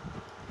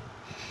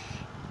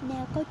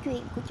 Nào, câu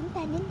chuyện của chúng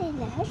ta đến đây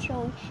là hết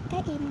rồi.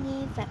 Các em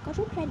nghe và có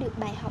rút ra được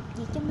bài học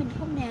gì cho mình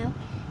không nào?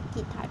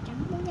 Chị Thỏ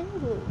Trắng muốn nhắn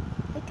gửi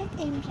với các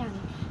em rằng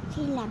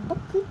khi làm bất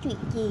cứ chuyện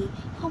gì,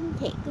 không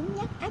thể cứng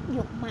nhắc áp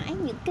dụng mãi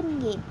những kinh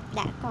nghiệm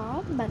đã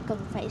có, mà cần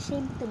phải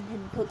xem tình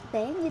hình thực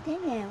tế như thế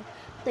nào,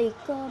 tùy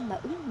cơ mà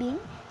ứng biến,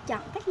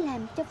 chọn cách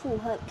làm cho phù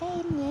hợp các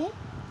em nhé.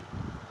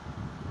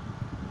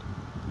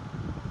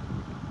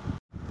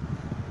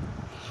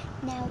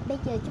 Nào, bây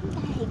giờ chúng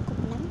ta hãy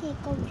cùng lắng nghe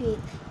câu chuyện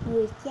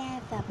Người cha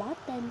và bó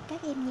tên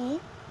các em nhé.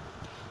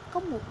 Có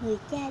một người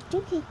cha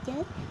trước khi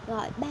chết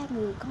gọi 3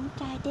 người con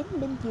trai đến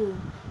bên giường,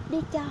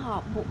 đưa cho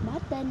họ một bó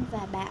tên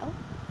và bảo: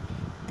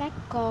 các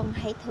con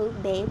hãy thử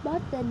bẻ bó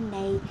tên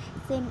này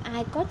xem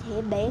ai có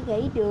thể bẻ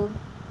gãy được.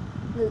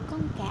 Người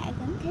con cả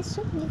gắng hết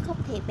sức nhưng không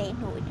thể bẻ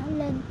nổi nó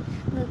lên.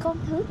 Người con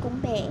thứ cũng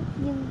bẻ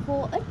nhưng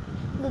vô ích.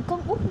 Người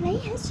con út lấy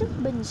hết sức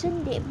bình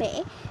sinh để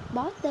bẻ,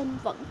 bó tên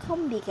vẫn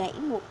không bị gãy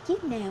một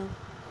chiếc nào.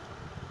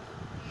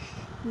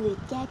 Người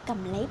cha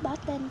cầm lấy bó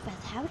tên và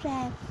tháo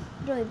ra,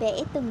 rồi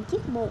bẻ từng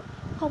chiếc một,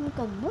 không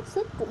cần mất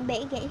sức cũng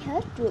bẻ gãy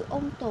hết, rồi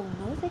ôn tồn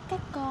nói với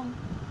các con: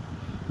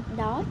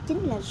 đó chính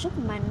là sức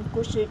mạnh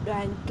của sự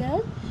đoàn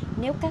kết.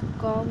 Nếu các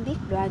con biết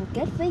đoàn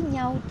kết với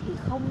nhau thì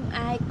không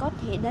ai có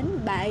thể đánh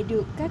bại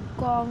được các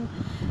con.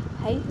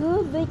 Hãy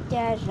hứa với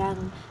cha rằng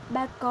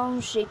ba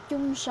con sẽ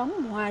chung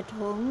sống hòa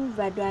thuận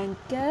và đoàn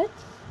kết,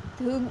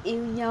 thương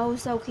yêu nhau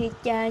sau khi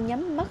cha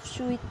nhắm mắt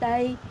xuôi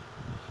tay.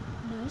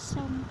 Nói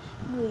xong,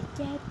 người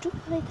cha trút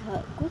hơi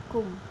thở cuối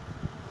cùng.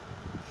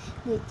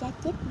 Người cha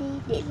chết đi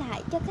để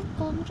lại cho các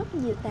con rất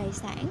nhiều tài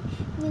sản,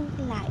 nhưng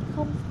lại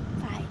không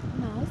phải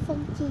nói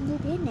phân chia như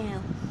thế nào.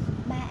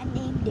 Ba anh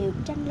em đều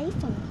tranh lấy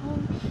phần hơn,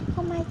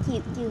 không ai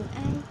chịu nhường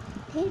ai.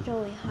 Thế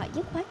rồi họ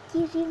dứt khoát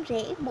chia riêng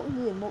rẽ, mỗi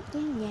người một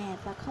gian nhà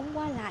và không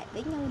qua lại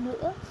với nhau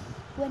nữa,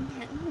 quên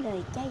hẳn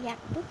lời cha dặn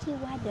trước khi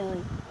qua đời.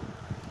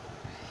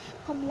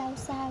 Không lâu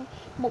sau,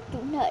 một chủ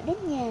nợ đến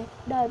nhà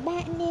đòi ba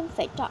anh em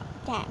phải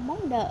trả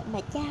món nợ mà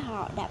cha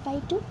họ đã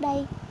vay trước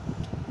đây.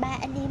 Ba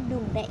anh em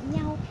đùn đẩy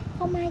nhau,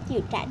 không ai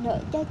chịu trả nợ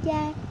cho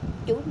cha.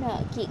 Chủ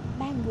nợ kiện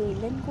ba người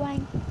lên quan.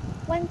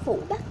 Quan phủ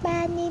bắt ba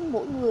anh em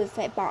mỗi người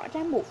phải bỏ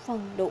ra một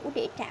phần đủ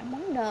để trả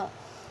món nợ.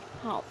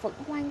 Họ vẫn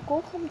ngoan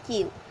cố không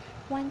chịu.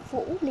 Quan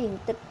phủ liền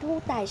tịch thu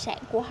tài sản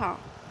của họ.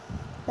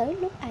 Tới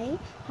lúc ấy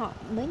họ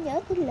mới nhớ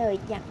tới lời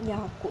dặn dò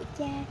của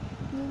cha,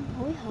 nhưng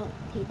hối hận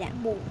thì đã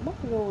muộn mất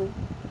rồi.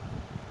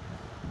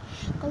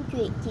 Câu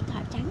chuyện chị Thỏ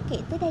Trắng kể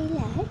tới đây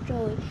là hết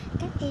rồi.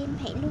 Các em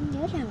hãy luôn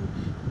nhớ rằng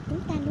chúng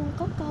ta luôn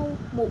có câu: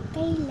 một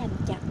cây làm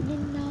chậm nên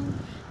non,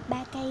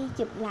 ba cây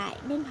chụm lại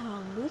nên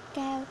hòn núi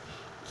cao.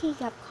 Khi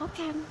gặp khó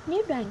khăn,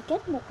 nếu đoàn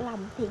kết một lòng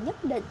thì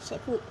nhất định sẽ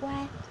vượt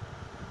qua.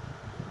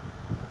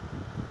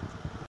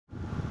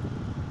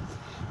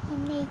 Hôm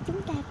nay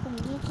chúng ta cùng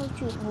nghe câu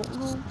chuyện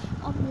Ngôn,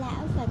 ông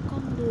lão và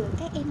con lừa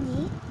các em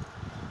nhé.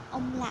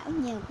 Ông lão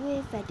nhà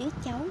quê và đứa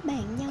cháu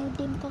bàn nhau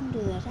đem con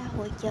lừa ra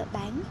hội chợ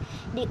bán,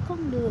 để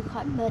con lừa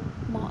khỏi mệt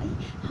mỏi,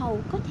 hầu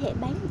có thể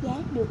bán giá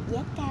được giá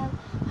cao.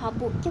 Họ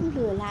buộc chân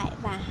lừa lại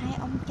và hai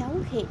ông cháu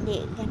khệ nệ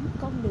gánh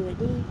con lừa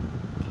đi.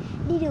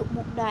 Đi được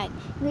một đoạn,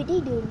 người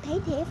đi đường thấy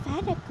thế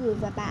phá ra cười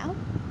và bảo: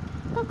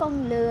 có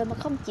con lừa mà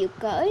không chịu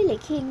cởi lại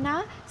khiêng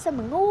nó, sao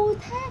mà ngu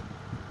thế.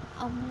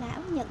 Ông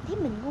lão nhận thấy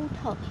mình ngu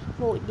thật,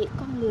 vội để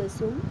con lừa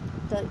xuống,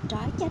 cởi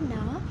trói cho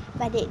nó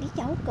và để đứa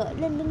cháu cởi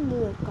lên lưng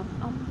lừa, còn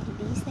ông thì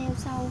đi theo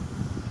sau.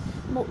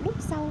 Một lúc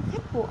sau,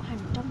 khách bộ hành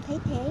trông thấy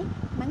thế,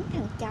 mắng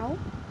thằng cháu: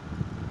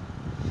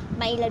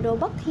 mày là đồ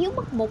bất hiếu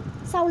bất mục,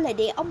 sao lại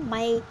để ông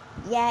mày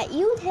già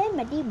yếu thế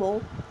mà đi bộ,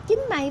 chính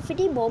mày phải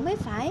đi bộ mới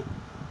phải.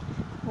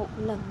 Một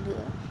lần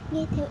nữa,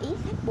 nghe theo ý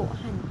khách bộ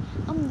hành,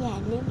 ông già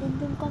leo lên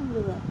lưng con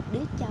lừa,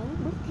 đứa cháu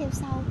bước theo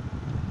sau.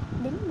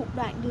 Đến một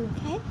đoạn đường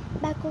khác,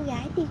 ba cô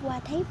gái đi qua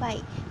thấy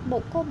vậy.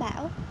 Một cô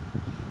bảo: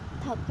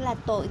 thật là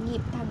tội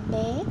nghiệp thằng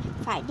bé,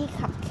 phải đi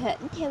khập khểnh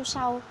theo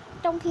sau,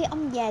 trong khi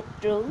ông già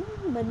trưởng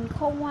mình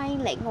khôn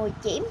ngoan lại ngồi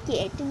chễm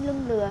chệ trên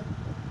lưng lừa.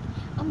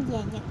 Ông già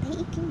nhận thấy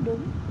ý kiến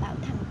đúng, bảo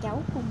thằng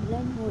cháu cùng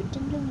lên ngồi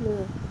trên lưng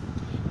lừa.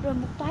 Rồi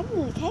một toán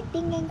người khác đi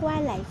ngang qua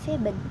lại phê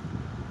bình: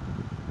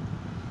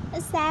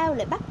 sao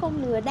lại bắt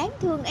con lừa đáng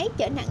thương ấy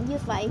trở nặng như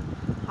vậy?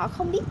 Họ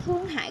không biết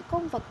thương hại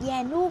con vật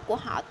già nua của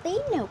họ tí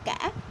nào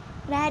cả.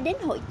 Ra đến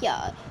hội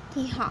chợ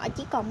thì họ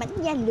chỉ còn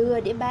bánh da lừa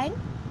để bán.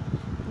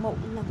 Một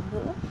lần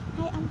nữa,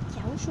 hai ông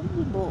cháu xuống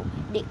đi bộ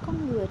để con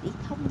lừa đi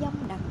thông dong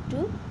đằng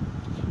trước.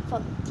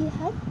 Vẫn chưa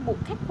hết, một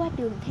khách qua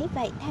đường thấy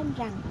vậy than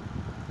rằng: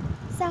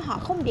 sao họ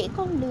không để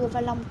con lừa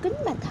vào lòng kính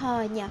mà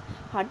thờ nhỉ?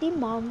 Họ đi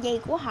mòn giày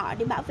của họ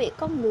để bảo vệ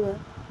con lừa.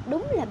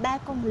 Đúng là ba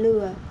con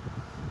lừa.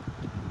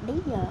 Bấy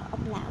giờ ông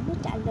lão mới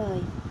trả lời: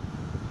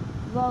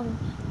 vâng,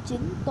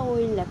 chính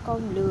tôi là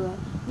con lừa.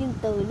 Nhưng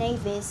từ nay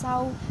về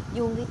sau,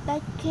 dù người ta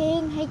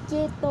khen hay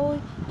chê tôi,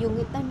 dù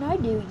người ta nói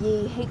điều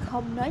gì hay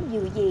không nói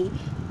điều gì,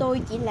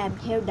 tôi chỉ làm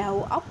theo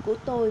đầu óc của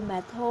tôi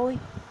mà thôi.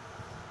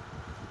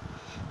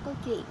 Câu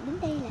chuyện đến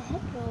đây là hết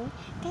rồi.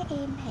 Các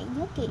em hãy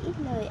nhớ kỹ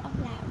lời ông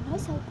lão nói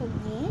sau cùng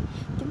nhé.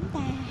 Chúng ta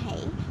hãy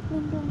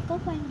luôn luôn có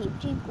quan điểm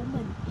riêng của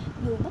mình.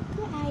 Dù bất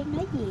cứ ai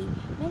nói gì,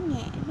 nói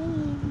ngã, nói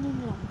nghiêng, nhưng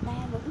lòng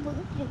ta vẫn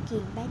vững theo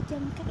kiềng ba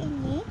chân các em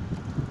nhé.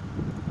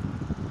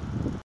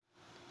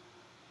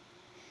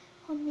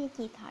 Hôm nay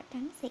chị Thỏ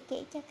Trắng sẽ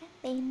kể cho các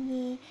em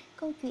nghe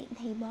câu chuyện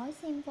thầy bói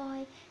xem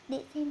voi,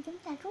 để xem chúng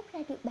ta rút ra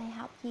được bài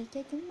học gì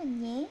cho chúng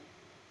mình nhé.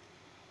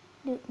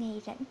 Được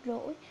ngày rảnh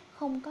rỗi,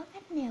 không có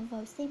khách nào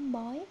vào xem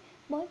bói,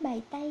 bói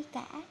bày tay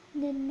cả,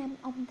 nên 5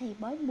 ông thầy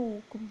bói mù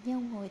cùng nhau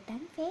ngồi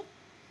tán phét.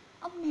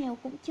 Ông nào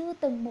cũng chưa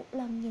từng một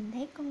lần nhìn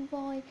thấy con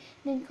voi,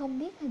 nên không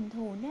biết hình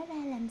thù nó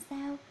ra làm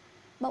sao.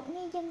 Bỗng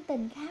nghe dân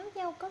tình kháo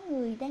nhau có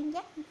người đang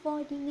dắt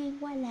voi đi ngang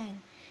qua làng.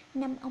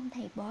 5 ông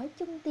thầy bói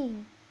chung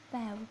tiền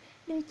vào,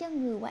 đưa cho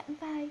người quản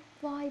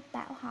voi,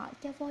 bảo họ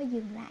cho voi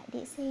dừng lại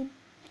để xem.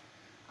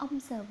 Ông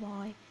sờ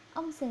vòi,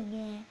 ông sờ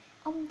ngà,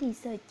 ông thì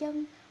sờ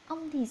chân,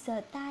 ông thì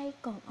sờ tai,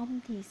 còn ông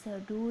thì sờ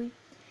đuôi.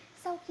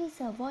 Sau khi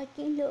sờ voi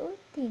kỹ lưỡng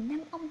thì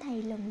 5 ông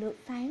thầy lần lượt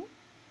phán.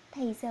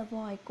 Thầy sờ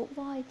vòi của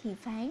voi thì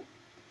phán: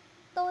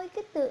 tôi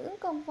cứ tưởng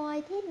con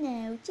voi thế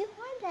nào chứ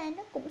hóa ra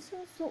nó cũng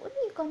suôn sủa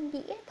như con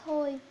đĩa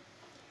thôi.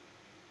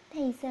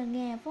 Thầy sờ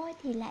ngà voi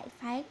thì lại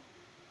phán: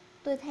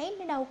 tôi thấy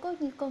nó đâu có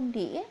như con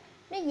đĩa,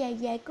 nó dài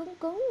dài cứng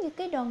cứng như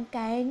cái đòn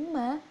cạn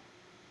mà.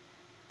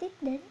 Tiếp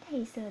đến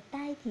thầy sờ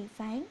tai thì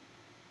phán: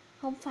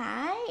 không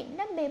phải,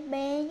 nó bè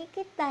bè như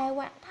cái tà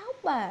quạt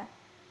thóc à.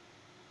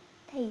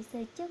 Thầy sờ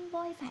chân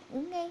voi phản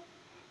ứng ngay: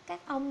 các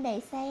ông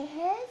đầy xe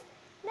hết,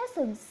 nó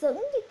sừng sững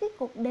như cái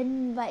cột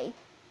đình vậy.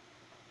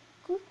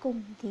 Cuối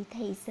cùng thì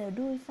thầy sờ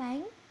đuôi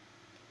phán: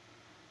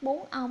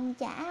 4 ông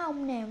chả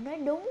ông nào nói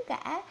đúng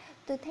cả,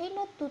 tôi thấy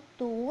nó tua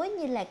túa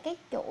như là cái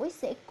chổi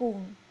xể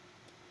cuồng.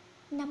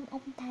 5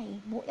 ông thầy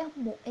mỗi ông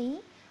một ý,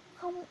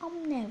 không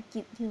ông nào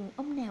chịu nhường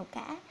ông nào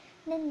cả,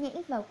 nên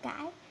nhảy vào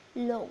cãi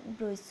lộn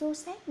rồi xô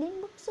xát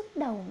đến mức sứt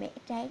đầu mẻ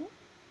trán.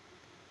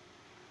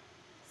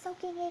 Sau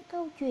khi nghe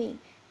câu chuyện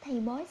thầy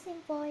bói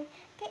xem voi,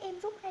 các em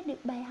rút ra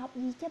được bài học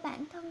gì cho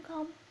bản thân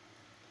không?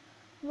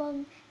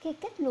 Vâng, khi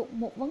kết luận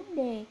một vấn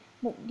đề,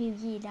 một điều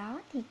gì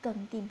đó thì cần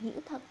tìm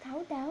hiểu thật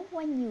thấu đáo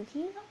qua nhiều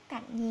khía góc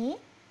cạnh nhé.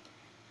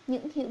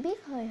 Những hiểu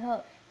biết hời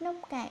hợt,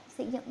 nông cạn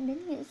sẽ dẫn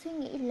đến những suy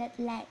nghĩ lệch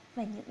lạc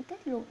và những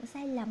kết luận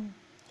sai lầm.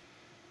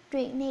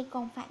 Truyện này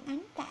còn phản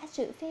ánh cả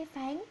sự phê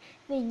phán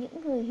về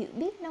những người hiểu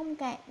biết nông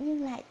cạn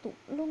nhưng lại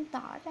luôn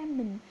tỏ ra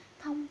mình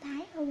thông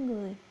thái hơn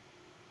người.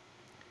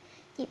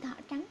 Chị Thỏ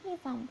Trắng hy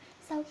vọng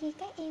sau khi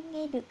các em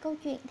nghe được câu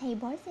chuyện thầy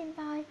bói xem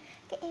voi,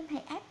 các em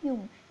hãy áp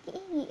dụng cái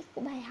ý nghĩa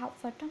của bài học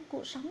vào trong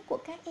cuộc sống của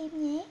các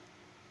em nhé.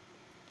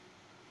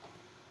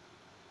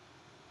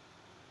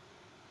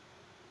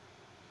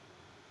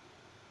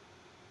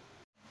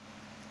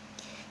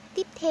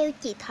 Tiếp theo,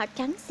 chị Thỏ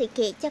Trắng sẽ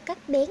kể cho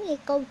các bé nghe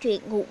câu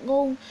chuyện ngụ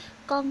ngôn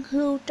con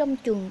hươu trong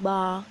chuồng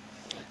bò.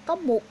 Có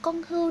một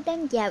con hươu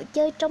đang dạo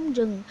chơi trong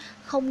rừng,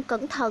 không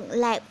cẩn thận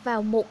lạc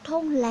vào một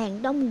thôn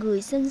làng đông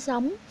người sinh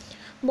sống.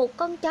 Một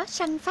con chó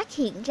săn phát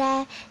hiện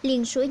ra,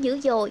 liền sủa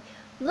dữ dội: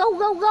 gâu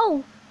gâu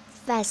gâu,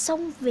 và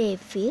xông về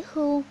phía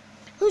hươu.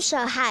 Hươu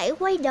sợ hãi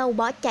quay đầu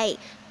bỏ chạy.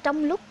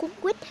 Trong lúc cuống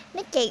quýt,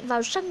 nó chạy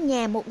vào sân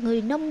nhà một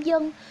người nông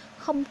dân.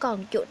 Không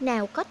còn chỗ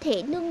nào có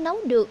thể nương náu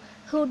được,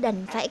 hươu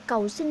đành phải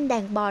cầu xin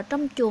đàn bò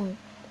trong chuồng: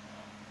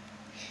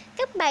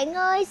 các bạn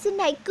ơi, xin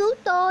hãy cứu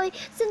tôi,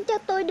 xin cho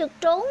tôi được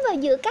trốn vào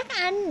giữa các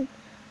anh.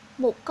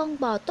 Một con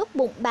bò tốt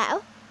bụng bảo: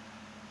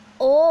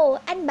 ồ,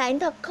 anh bạn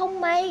thật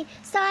không may,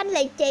 sao anh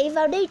lại chạy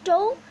vào đây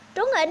trốn?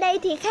 Trốn ở đây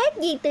thì khác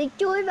gì từ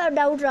chui vào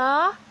đầu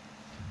rọ.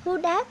 Hươu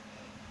đáp: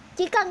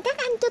 chỉ cần các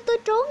anh cho tôi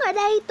trốn ở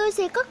đây, tôi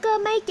sẽ có cơ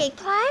may chạy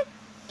thoát.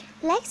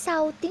 Lát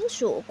sau, tiếng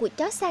sủa của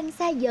chó săn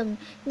xa dần,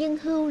 nhưng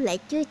hươu lại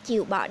chưa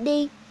chịu bỏ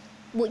đi.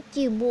 Buổi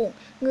chiều muộn,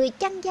 người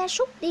chăn gia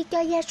súc đi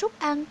cho gia súc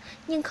ăn,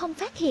 nhưng không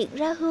phát hiện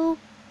ra hươu.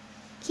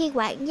 Khi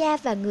quản gia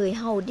và người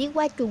hầu đi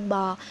qua chuồng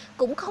bò,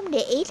 cũng không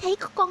để ý thấy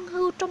có con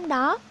hươu trong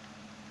đó.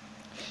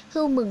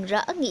 Hươu mừng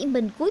rỡ nghĩ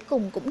mình cuối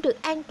cùng cũng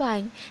được an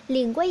toàn,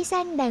 liền quay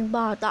sang đàn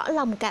bò tỏ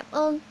lòng cảm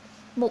ơn.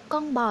 Một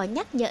con bò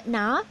nhắc nhở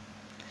nó: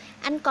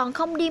 Anh còn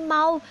không đi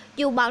mau,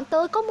 dù bọn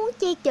tôi có muốn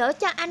che chở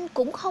cho anh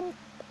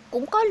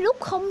cũng có lúc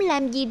không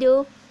làm gì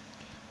được.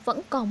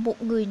 Vẫn còn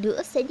một người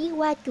nữa sẽ đi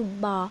qua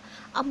chuồng bò.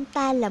 Ông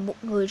ta là một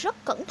người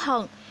rất cẩn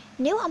thận.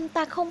 Nếu ông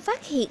ta không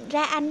phát hiện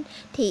ra anh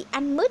thì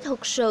anh mới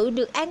thực sự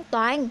được an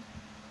toàn.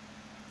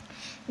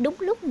 Đúng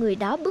lúc người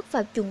đó bước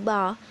vào chuồng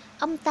bò,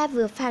 ông ta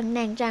vừa phàn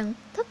nàn rằng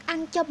thức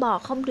ăn cho bò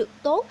không được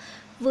tốt,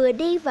 vừa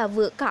đi và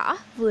vừa cỏ,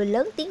 vừa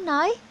lớn tiếng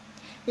nói: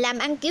 làm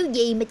ăn kiểu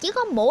gì mà chỉ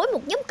có mỗi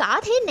một nhóm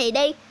cỏ thế này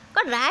đây,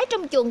 có rải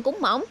trong chuồng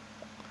cũng mỏng,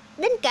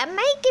 đến cả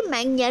mấy cái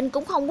mạng nhện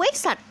cũng không quét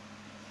sạch.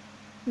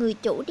 Người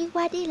chủ đi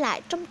qua đi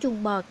lại trong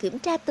chuồng bò kiểm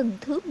tra từng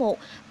thứ một.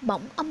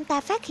 Bỗng ông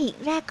ta phát hiện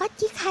ra có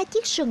hai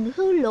chiếc sừng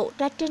hươu lộ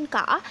ra trên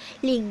cỏ,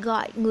 liền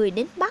gọi người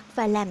đến bắt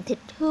và làm thịt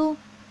hươu.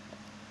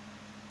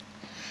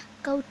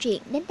 Câu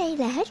chuyện đến đây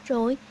là hết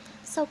rồi.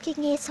 Sau khi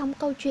nghe xong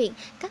câu chuyện,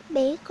 các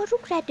bé có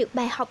rút ra được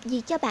bài học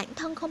gì cho bản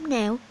thân không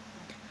nào?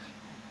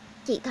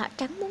 Chị Thỏ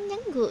Trắng muốn nhắn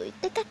gửi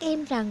tới các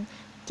em rằng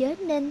chớ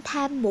nên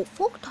tham một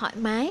phút thoải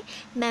mái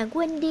mà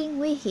quên đi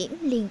nguy hiểm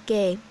liền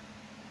kề.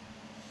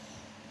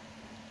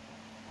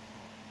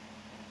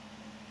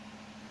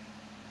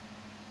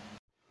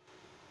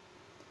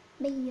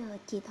 Bây giờ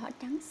chị Thỏ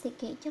Trắng sẽ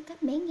kể cho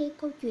các bé nghe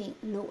câu chuyện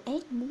Lũ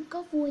ếch muốn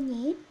có vua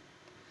nhé.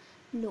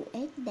 Lũ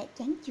ếch đã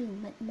chán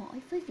chường mệt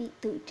mỏi với việc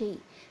tự trị.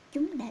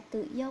 Chúng đã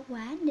tự do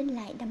quá nên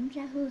lại đâm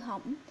ra hư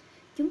hỏng.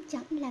 Chúng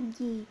chẳng làm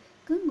gì,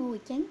 cứ ngồi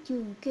chán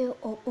chường kêu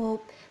ộp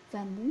ộp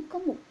và muốn có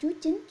một chúa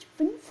chính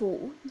vĩnh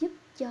phủ giúp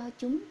cho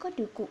chúng có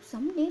được cuộc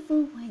sống đế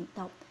vương hoàng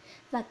tộc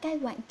và cai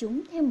quản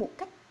chúng theo một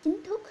cách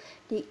chính thức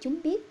để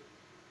chúng biết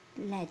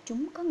là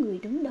chúng có người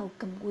đứng đầu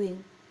cầm quyền.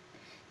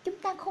 Chúng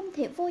ta không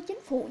thể vô chính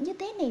phủ như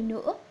thế này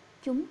nữa,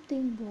 chúng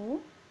tuyên bố.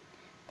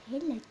 Thế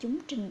là chúng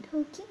trình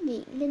thư kiến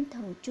nghị lên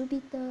thần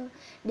Jupiter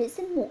để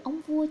xin một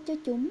ông vua cho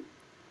chúng.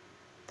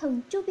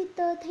 Thần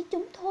Jupiter thấy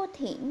chúng thô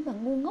thiển và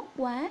ngu ngốc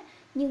quá,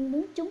 nhưng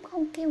muốn chúng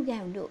không kêu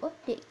gào nữa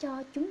để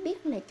cho chúng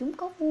biết là chúng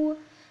có vua.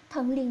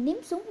 Thần liền ném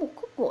xuống một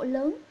khúc gỗ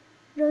lớn,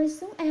 rơi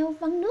xuống ao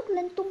văng nước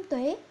lên tung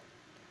tóe.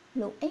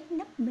 Lũ ếch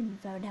nấp mình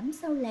vào đám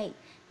sau lạy,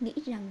 nghĩ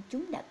rằng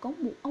chúng đã có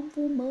một ông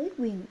vua mới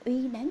quyền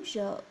uy đáng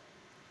sợ.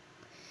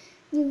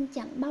 Nhưng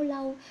chẳng bao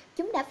lâu,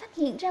 chúng đã phát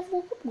hiện ra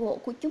vua khúc gỗ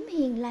của chúng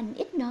hiền lành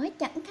ít nói,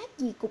 chẳng khác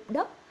gì cục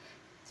đất.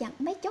 Chẳng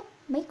mấy chốc,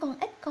 mấy con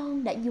ếch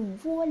con đã dùng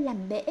vua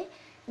làm bể,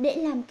 để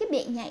làm cái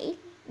bệ nhảy,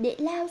 để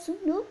lao xuống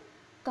nước.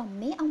 Còn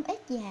mấy ông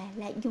ếch già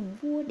lại dùng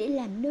vua để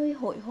làm nơi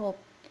hội họp.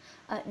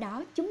 Ở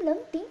đó chúng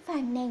lớn tiếng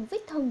phàn nàn với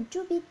thần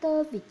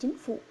Jupiter về chính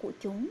phủ của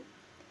chúng.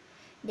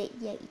 Để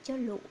dạy cho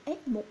lũ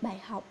ếch một bài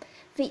học,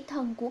 vị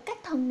thần của các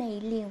thần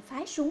này liền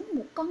phái xuống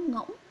một con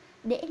ngỗng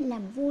để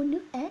làm vua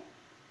nước ếch.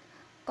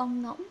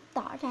 Con ngỗng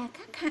tỏ ra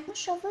khác hẳn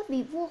so với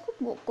vị vua khúc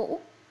gỗ cũ.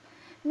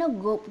 Nó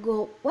gột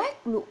gột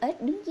quát lũ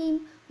ếch đứng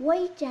im,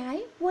 quay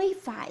trái, quay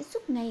phải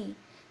suốt ngày.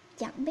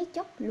 Chẳng mấy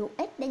chốc lũ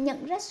ếch đã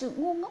nhận ra sự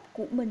ngu ngốc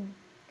của mình.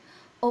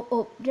 Ộp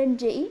ộp rên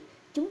rỉ,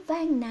 chúng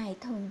van nài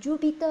thần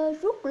Jupiter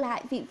rút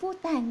lại vị vua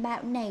tàn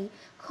bạo này,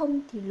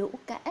 không thì lũ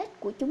cá ếch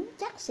của chúng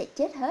chắc sẽ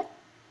chết hết.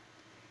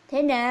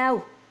 Thế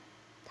nào?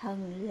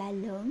 Thần la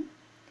lớn.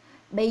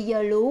 Bây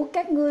giờ lũ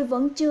các ngươi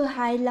vẫn chưa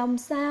hài lòng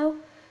sao?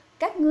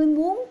 Các ngươi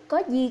muốn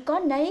có gì có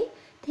nấy,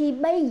 thì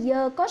bây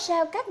giờ có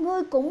sao các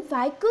ngươi cũng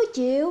phải cứ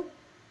chịu.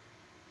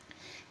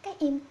 Các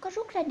em có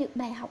rút ra được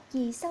bài học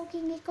gì sau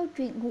khi nghe câu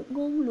chuyện ngụ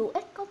ngôn lũ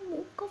ếch có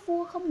muốn có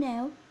vua không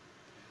nào?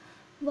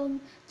 Vâng,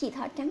 chị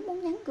Thỏ Trắng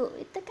muốn nhắn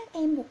gửi tới các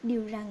em một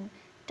điều rằng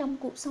trong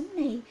cuộc sống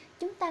này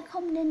chúng ta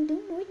không nên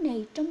đứng núi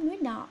này trong núi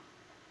nọ.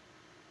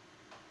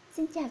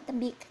 Xin chào tạm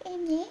biệt các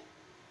em nhé.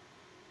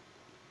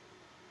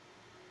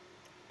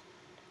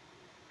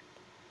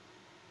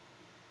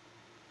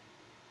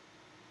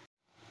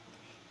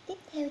 Tiếp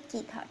theo chị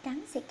Thỏ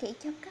Trắng sẽ kể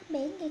cho các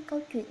bé nghe câu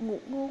chuyện ngụ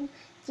ngôn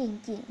Chuyện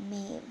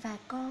mẹ và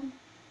con.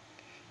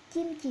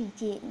 Chim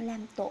chuyện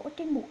làm tổ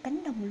trên một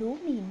cánh đồng lúa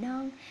mì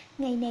non.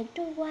 Ngày này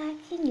trôi qua,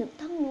 khi những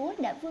thân lúa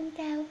đã vươn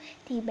cao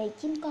thì bầy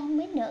chim con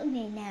mới nở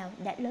ngày nào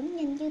đã lớn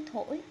nhanh như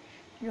thổi.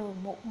 Rồi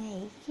một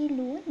ngày, khi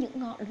những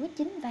ngọn lúa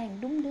chín vàng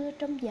đung đưa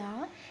trong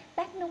gió,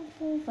 bác nông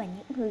phu và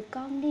những người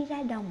con đi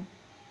ra đồng.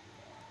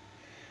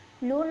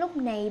 Lúa lúc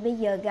này bây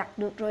giờ gặt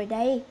được rồi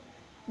đây,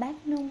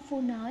 bác nông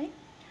phu nói.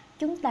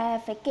 Chúng ta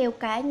phải kêu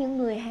cả những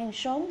người hàng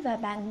xóm và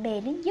bạn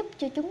bè đến giúp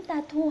cho chúng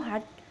ta thu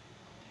hoạch.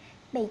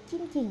 Bầy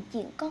chim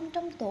chuyện con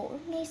trong tổ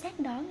ngay sát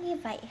đó nghe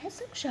vậy hết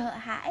sức sợ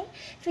hãi,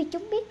 vì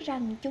chúng biết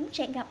rằng chúng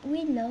sẽ gặp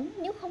nguy lớn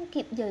nếu không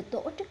kịp dời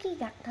tổ trước khi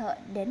gặt thợ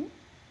đến.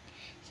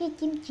 Khi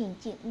chim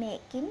chuyện mẹ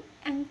kiếm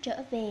ăn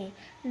trở về,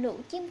 lũ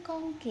chim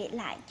con kể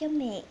lại cho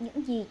mẹ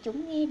những gì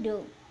chúng nghe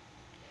được.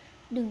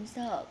 Đừng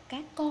sợ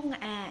các con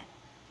à,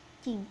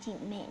 chuyện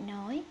mẹ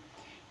nói.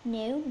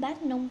 Nếu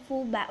bác nông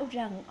phu bảo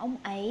rằng ông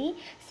ấy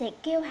sẽ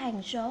kêu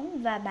hàng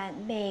xóm và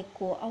bạn bè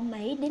của ông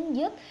ấy đến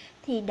giúp,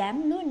 thì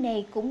đám lúa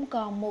này cũng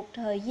còn một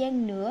thời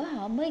gian nữa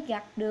họ mới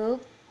gặt được.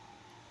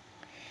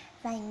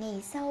 Vài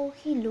ngày sau,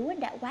 khi lúa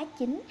đã quá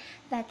chín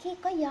và khi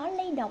có gió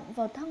lay động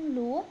vào thân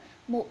lúa,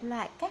 một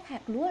loạt các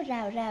hạt lúa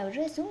rào rào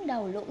rơi xuống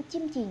đầu lũ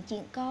chim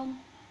chuyện con.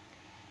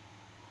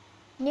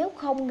 Nếu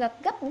không gặt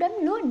gấp đám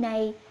lúa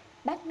này,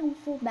 bác nông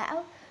phu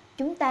bảo,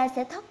 chúng ta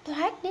sẽ thất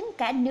thoát đến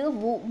cả nửa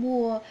vụ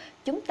mùa.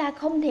 Chúng ta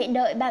không thể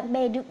đợi bạn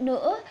bè được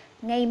nữa.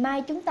 Ngày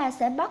mai chúng ta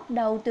sẽ bắt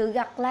đầu tự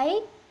gặt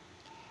lấy.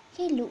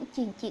 Khi lũ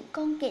chuyền chị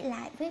con kể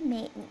lại với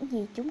mẹ những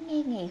gì chúng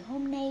nghe ngày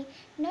hôm nay,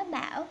 nó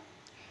bảo,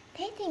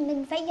 thế thì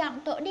mình phải dọn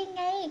tổ đi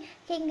ngay.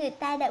 Khi người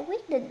ta đã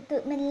quyết định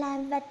tự mình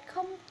làm và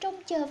không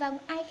trông chờ vào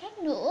ai khác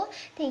nữa,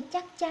 thì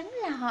chắc chắn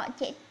là họ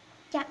sẽ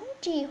chẳng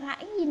trì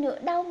hoãn gì nữa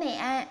đâu mẹ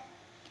ạ.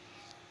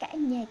 Cả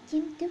nhà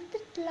chim tiếu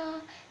tích lo,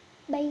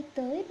 bay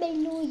tới bay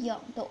lui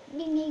dọn tổ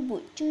đi ngay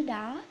buổi trưa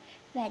đó.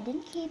 Và đến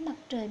khi mặt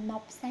trời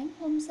mọc sáng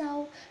hôm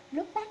sau,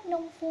 lúc bác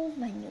nông phu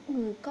và những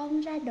người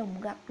con ra đồng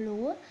gặt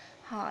lúa,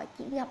 họ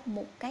chỉ gặp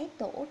một cái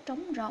tổ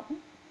trống rỗng.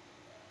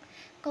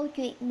 Câu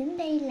chuyện đến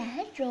đây là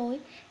hết rồi.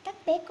 Các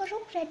bé có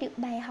rút ra được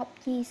bài học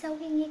gì sau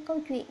khi nghe câu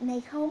chuyện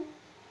này không?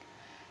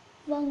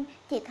 Vâng,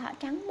 chị Thỏ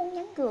Trắng muốn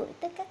nhắn gửi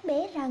tới các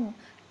bé rằng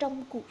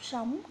trong cuộc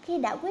sống, khi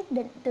đã quyết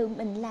định tự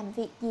mình làm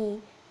việc gì,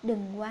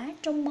 đừng quá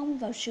trông mong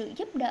vào sự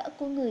giúp đỡ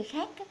của người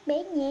khác các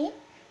bé nhé.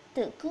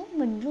 Tự cứu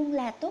mình luôn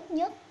là tốt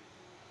nhất.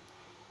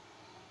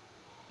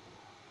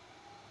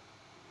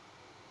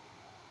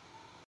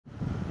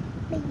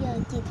 Bây giờ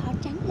chị Thỏ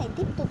Trắng lại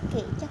tiếp tục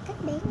kể cho các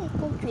bé nghe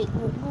câu chuyện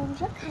một ngôn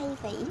rất hay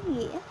và ý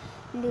nghĩa,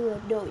 lừa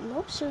đội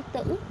lốt sư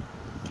tử.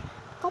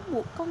 Có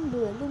một con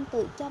lừa luôn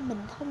tự cho mình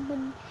thông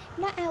minh,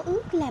 nó ao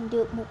ước làm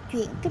được một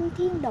chuyện kinh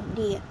thiên động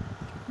địa.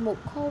 Một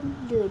hôm,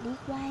 lừa đi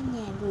qua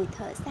nhà người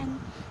thợ săn,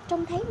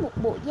 trông thấy một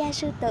bộ da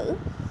sư tử.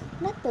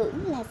 Nó tưởng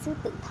là sư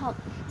tử thật,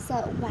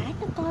 sợ quá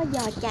nó co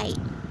giò chạy.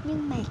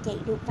 Nhưng mà chạy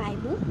được vài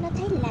bước nó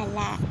thấy là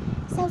lạ,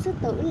 sao sư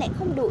tử lại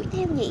không đuổi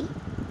theo nhỉ?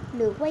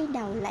 Lừa quay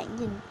đầu lại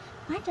nhìn,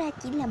 hóa ra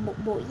chỉ là một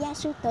bộ da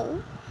sư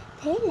tử.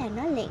 Thế là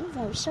nó lẻn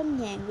vào sân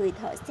nhà người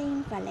thợ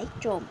săn và lấy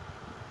trộm.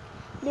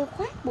 Lừa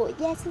khoác bộ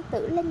da sư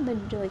tử lên mình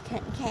rồi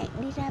khệnh khạng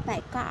đi ra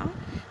bãi cỏ.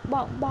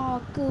 Bọn bò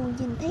cừu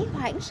nhìn thấy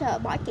hoảng sợ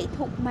bỏ chạy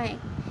thục mạng.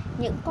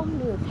 Những con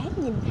lừa khác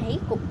nhìn thấy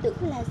cũng tưởng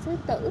là sư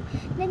tử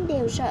nên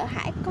đều sợ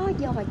hãi co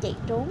giò chạy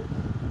trốn.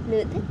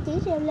 Lừa thích chí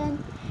reo lên,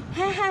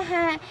 ha ha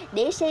ha,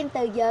 để xem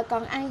từ giờ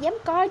còn ai dám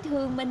coi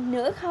thường mình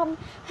nữa không,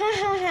 ha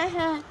ha ha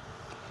ha.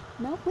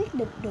 Nó quyết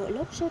định đội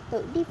lốt sư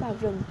tử đi vào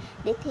rừng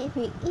để thể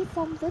hiện y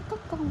phong với các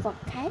con vật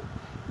khác.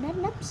 Nó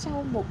nấp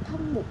sau một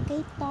thân một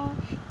cây to,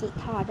 chỉ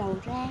thò đầu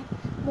ra.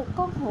 Một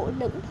con hổ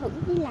lững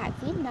thững đi lại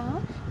phía nó,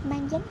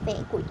 mang dáng vẻ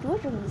của chúa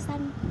rừng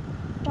xanh.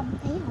 Trông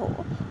thấy hổ,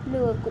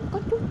 lừa cũng có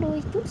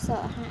đôi chút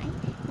sợ hãi,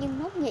 nhưng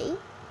nó nghĩ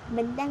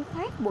mình đang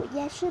khoác bộ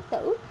da sư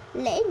tử,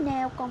 lẽ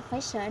nào còn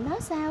phải sợ nó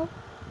sao?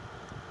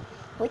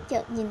 Hổ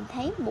chợt nhìn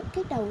thấy một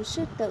cái đầu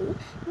sư tử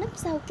nấp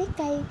sau cái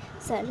cây,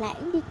 sợ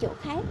lãng đi chỗ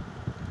khác.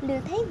 Lừa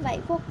thấy vậy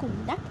vô cùng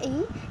đắc ý,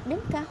 đến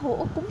cả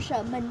hổ cũng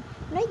sợ mình,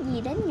 nói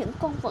gì đến những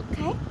con vật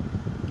khác.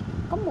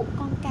 Có một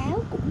con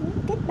cáo cũng muốn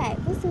kết bạn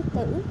với sư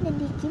tử nên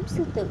đi kiếm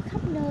sư tử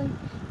khắp nơi.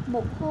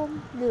 Một hôm,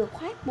 lừa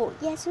khoác bộ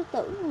da sư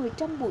tử ngồi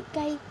trong bụi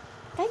cây.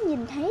 Cá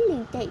nhìn thấy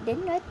liền chạy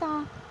đến nói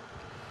to,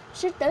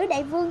 sư tử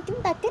đại vương,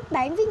 chúng ta kết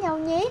bạn với nhau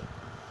nhé.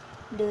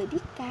 Lừa biết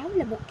cáo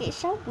là một kẻ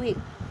xáo quyệt,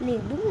 liền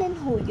đứng lên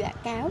hù dọa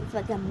cáo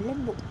và gầm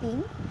lên một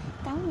tiếng.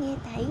 Cáo nghe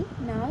thấy,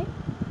 nói,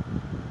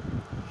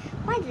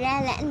 hóa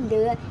ra là anh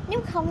lừa,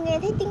 nếu không nghe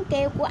thấy tiếng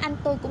kêu của anh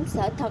tôi cũng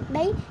sợ thật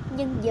đấy,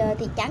 nhưng giờ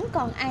thì chẳng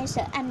còn ai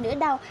sợ anh nữa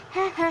đâu,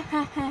 ha ha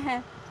ha ha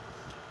ha.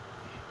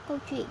 Câu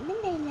chuyện đến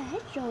đây là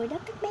hết rồi đó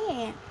các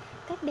bé ạ.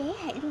 Các bé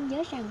hãy luôn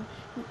nhớ rằng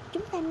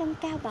chúng ta nâng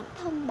cao bản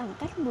thân bằng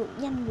cách mượn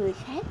danh người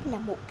khác là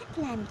một cách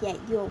làm dại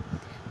dột.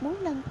 Muốn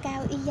nâng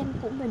cao uy danh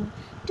của mình,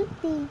 trước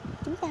tiên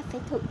chúng ta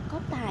phải thực có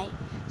tài,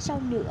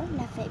 sau nữa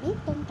là phải biết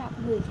tôn trọng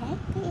người khác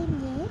các em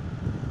nhé.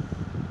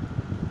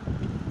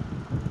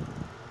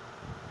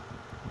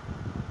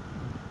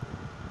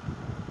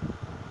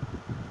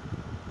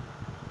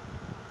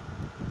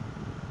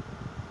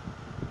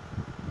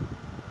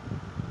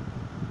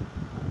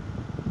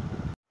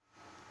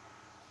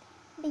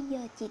 Bây giờ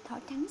chị Thỏ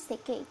Trắng sẽ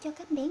kể cho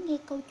các bé nghe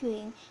câu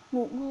chuyện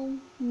Ngụ Ngôn,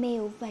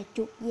 mèo và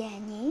chuột già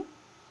nhé.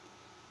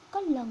 Có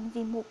lần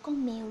vì một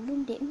con mèo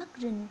luôn để mắt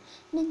rình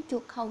nên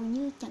chuột hầu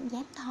như chẳng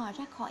dám thò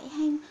ra khỏi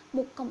hang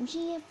một cọng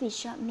ria vì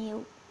sợ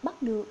mèo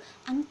bắt được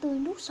ăn tươi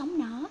nuốt sống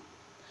nó.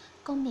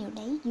 Con mèo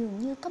đấy dường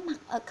như có mặt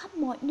ở khắp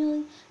mọi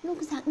nơi,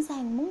 luôn sẵn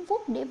sàng muốn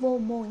vuốt để vồ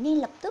mồi ngay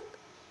lập tức.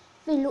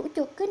 Vì lũ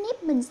chuột cứ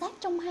nép mình sát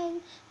trong hang,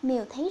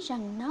 mèo thấy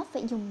rằng nó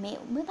phải dùng mẹo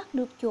mới bắt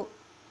được chuột.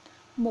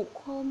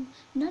 Một hôm,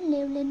 nó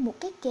leo lên một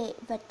cái kệ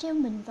và treo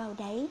mình vào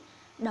đáy,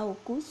 đầu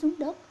cúi xuống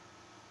đất.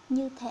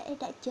 Như thể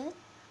đã chết,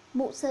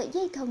 một sợi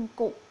dây thần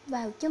cụt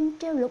vào chân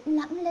treo lủng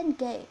lẳng lên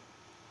kệ.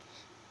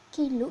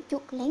 Khi lũ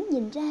chuột lén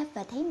nhìn ra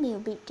và thấy mèo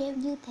bị treo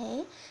như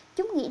thế,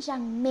 chúng nghĩ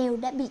rằng mèo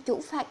đã bị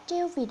chủ phạt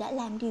treo vì đã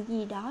làm điều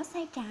gì đó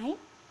sai trái.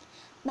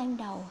 Ban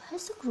đầu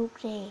hết sức ruột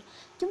rè,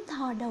 chúng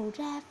thò đầu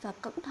ra và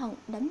cẩn thận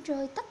đánh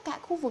rơi tất cả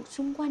khu vực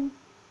xung quanh.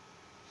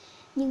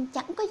 Nhưng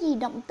chẳng có gì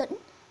động tĩnh.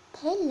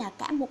 Thế là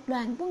cả một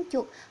đoàn con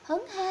chuột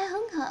hớn ha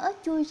hớn hở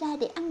chui ra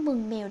để ăn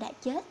mừng mèo đã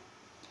chết.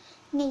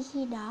 Ngay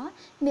khi đó,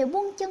 mèo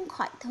buông chân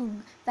khỏi thừng,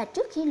 và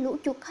trước khi lũ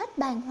chuột hết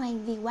bàng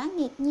hoàng vì quá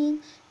ngạc nhiên,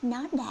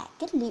 nó đã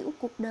kết liễu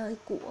cuộc đời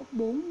của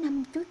 4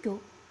 năm chú chuột.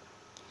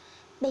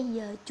 Bây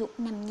giờ chuột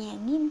nằm nhà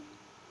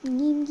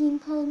nghiêm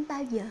hơn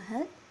bao giờ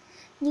hết.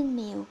 Nhưng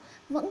mèo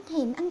vẫn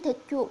thèm ăn thịt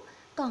chuột,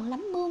 còn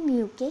lắm mưu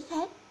mèo kế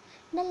khác.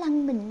 Nó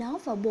lăn mình nó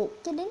vào bột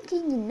cho đến khi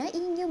nhìn nó y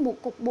như một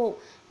cục bột.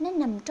 Nó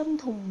nằm trong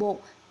thùng bột,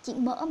 chỉ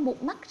mở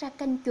một mắt ra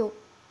canh chuột.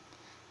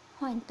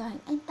 Hoàn toàn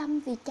an tâm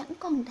vì chẳng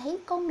còn thấy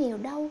con mèo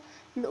đâu.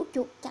 Lũ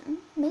chuột chẳng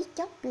mấy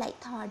chốc lại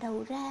thò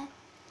đầu ra.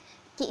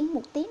 Chỉ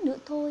một tí nữa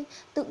thôi,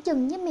 tưởng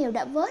chừng như mèo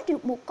đã vớ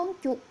được một con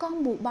chuột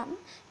con bụ bẫm,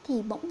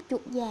 thì bỗng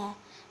chuột già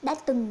đã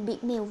từng bị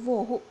mèo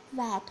vồ hụt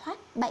và thoát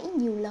bẫy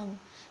nhiều lần,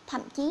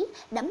 thậm chí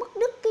đã mất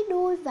đứt cái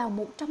đuôi vào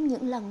một trong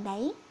những lần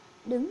đấy,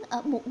 đứng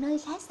ở một nơi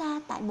khá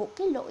xa tại một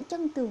cái lỗ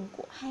chân tường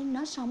của hang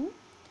nó sống.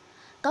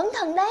 Cẩn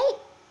thận đấy!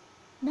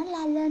 Nó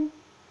la lên.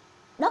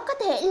 Đó có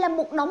thể là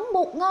một đống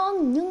bột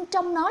ngon, nhưng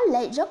trong nó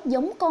lại rất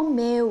giống con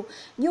mèo.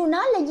 Dù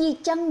nó là gì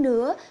chăng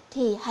nữa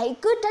thì hãy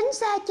cứ tránh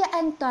xa cho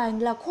an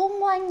toàn là khôn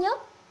ngoan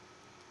nhất.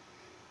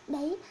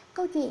 Đấy,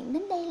 câu chuyện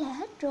đến đây là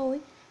hết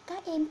rồi.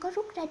 Các em có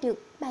rút ra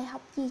được bài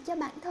học gì cho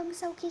bản thân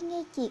sau khi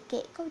nghe chị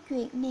kể câu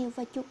chuyện mèo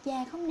và chuột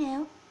già không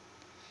nào?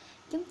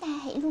 Chúng ta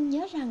hãy luôn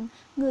nhớ rằng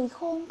người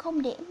khôn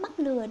không để mắc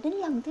lừa đến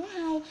lần thứ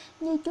hai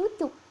như chú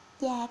chuột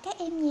già các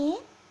em nhé.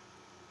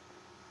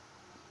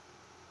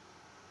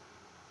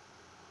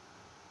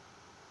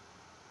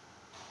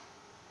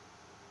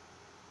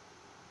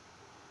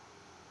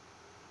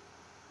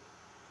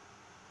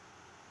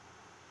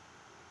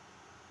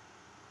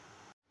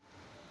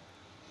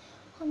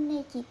 Hôm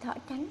nay chị Thỏ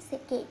Trắng sẽ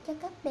kể cho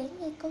các bé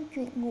nghe câu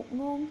chuyện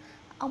ngôn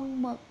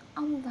ông mật,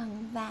 ông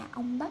vằn và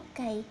ông bắp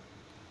cày.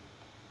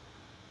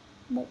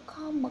 Một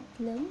kho mật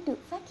lớn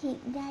được phát hiện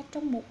ra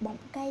trong một bọng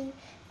cây,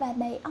 và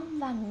bầy ong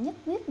vằn nhất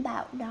quyết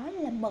bảo đó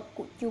là mật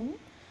của chúng.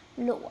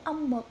 Lũ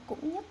ong mật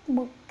cũng nhất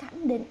mực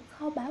khẳng định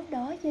kho báu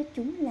đó do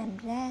chúng làm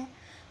ra.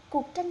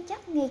 Cuộc tranh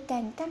chấp ngày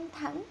càng căng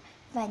thẳng,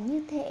 và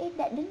như thế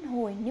đã đến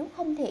hồi nếu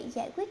không thể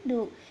giải quyết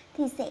được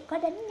thì sẽ có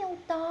đánh nhau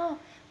to.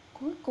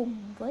 Cuối cùng,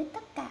 với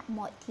tất cả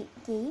mọi thiện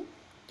chí,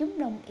 chúng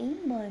đồng ý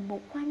mời một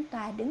quan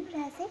tòa đứng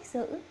ra xét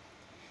xử.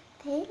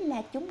 Thế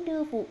là chúng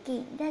đưa vụ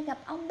kiện ra gặp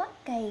ông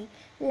bắp cày,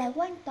 là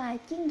quan tòa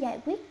chuyên giải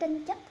quyết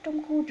tranh chấp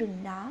trong khu rừng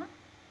đó.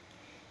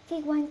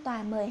 Khi quan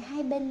tòa mời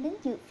hai bên đến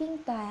dự phiên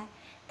tòa,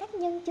 các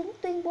nhân chứng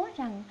tuyên bố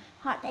rằng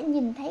họ đã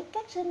nhìn thấy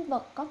các sinh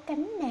vật có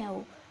cánh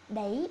nào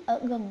đấy ở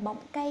gần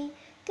bọng cây,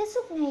 cái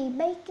suốt ngày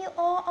bay kêu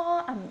o o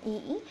ầm ĩ,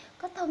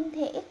 có thân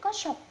thể có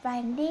sọc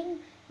vàng đen,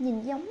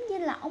 nhìn giống như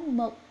là ong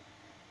mật.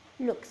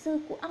 Luật sư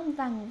của ông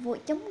vằn vội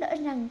chống đỡ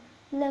rằng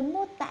lời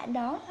mô tả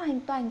đó hoàn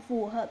toàn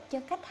phù hợp cho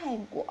khách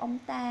hàng của ông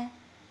ta.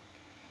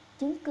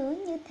 Chứng cứ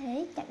như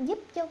thế chẳng giúp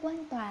cho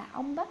quan tòa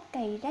ông bắp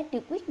cày ra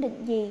được quyết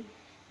định gì,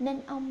 nên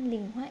ông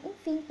liền hoãn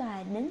phiên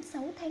tòa đến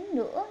 6 tháng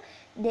nữa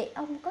để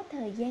ông có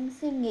thời gian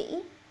suy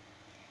nghĩ.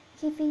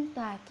 Khi phiên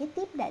tòa kế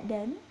tiếp đã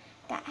đến,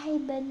 cả hai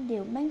bên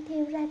đều mang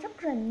theo ra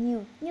rất là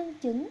nhiều nhân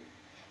chứng.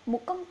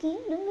 Một con kiến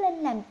đứng lên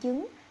làm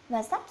chứng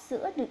và sắp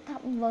sửa được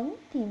thẩm vấn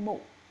thì một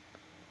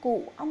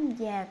cụ ông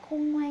già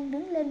khôn ngoan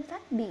đứng lên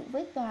phát biểu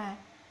với tòa.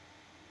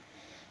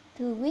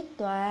 Thưa quyết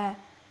tòa,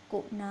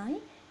 cụ nói,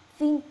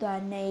 phiên tòa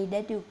này đã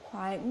được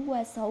hoãn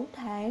qua 6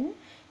 tháng.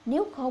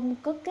 Nếu không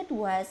có kết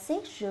quả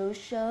xét xử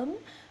sớm,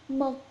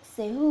 mật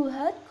sẽ hư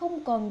hết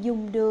không còn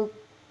dùng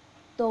được.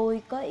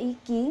 Tôi có ý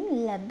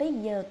kiến là bây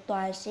giờ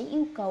tòa sẽ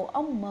yêu cầu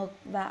ông mật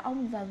và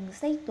ông vằn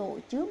xây tổ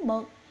chứa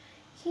mật.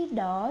 Khi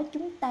đó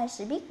chúng ta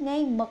sẽ biết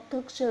ngay mật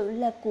thực sự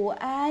là của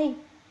ai.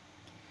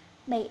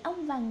 Bầy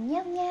ong vằn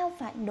nhao nhao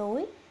phản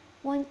đối.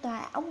 Quan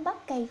tòa ông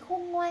bắp cày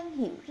khôn ngoan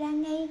hiểu ra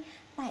ngay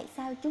tại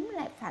sao chúng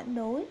lại phản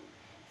đối,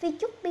 vì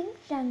chúng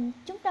biết rằng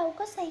chúng đâu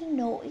có xây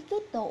nổi cái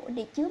tổ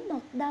để chứa mật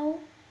đâu.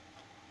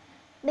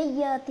 Bây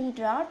giờ thì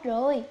rõ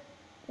rồi,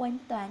 quan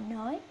tòa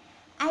nói,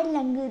 ai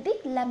là người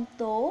biết làm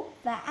tổ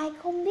và ai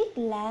không biết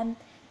làm.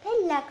 Thế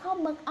là kho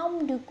mật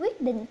ong được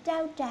quyết định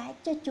trao trả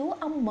cho chú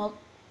ong mật.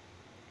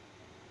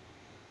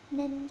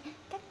 Nên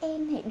các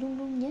em hãy luôn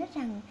luôn nhớ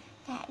rằng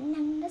khả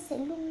năng nó sẽ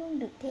luôn luôn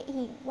được thể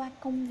hiện qua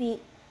công việc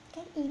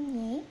các em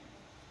nhé.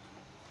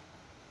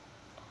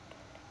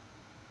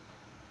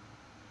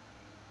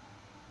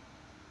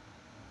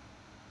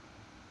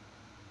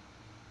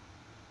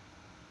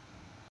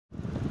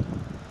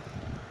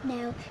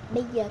 Nào,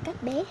 bây giờ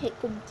các bé hãy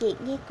cùng chị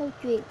nghe câu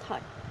chuyện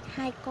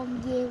hai con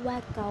dê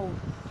qua cầu.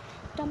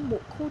 Trong một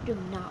khu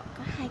rừng nọ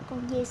có hai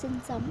con dê sinh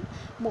sống,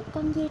 một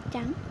con dê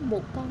trắng,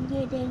 một con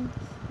dê đen.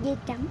 Dê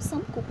trắng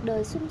sống cuộc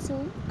đời sung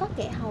sướng, có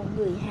kẻ hầu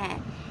người hạ.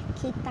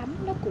 Khi tắm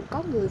nó cũng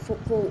có người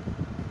phục vụ.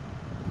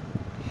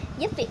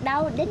 Giúp việc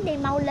đâu, đến đây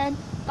mau lên.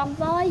 Con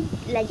voi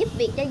là giúp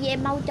việc cho dê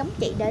mau chóng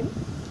chạy đến.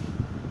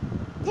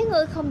 Thế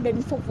ngươi không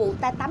định phục vụ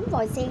ta tắm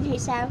vòi sen hay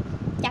sao?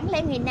 Chẳng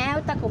lẽ ngày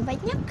nào ta cũng phải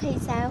nhắc hay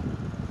sao?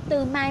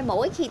 Từ mai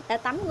mỗi khi ta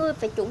tắm ngươi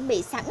phải chuẩn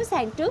bị sẵn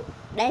sàng trước,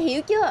 đã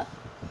hiểu chưa?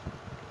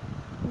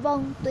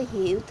 Vâng, tôi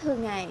hiểu thưa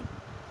ngài.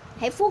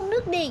 Hãy phun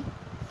nước đi.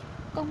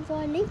 Con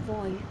voi liếc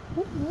vòi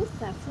hút nước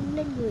và phun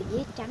lên người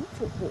dê trắng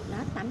phục vụ nó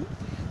tắm.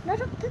 Nó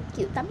rất thích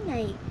kiểu tắm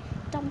này.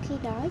 Trong khi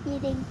đó, dê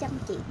đen chăm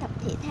chỉ tập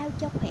thể thao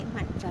cho khỏe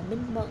mạnh và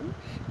minh mẫn.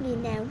 Ngày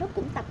nào nó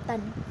cũng tập tành.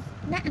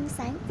 Nó ăn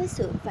sáng với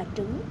sữa và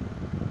trứng.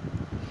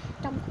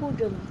 Trong khu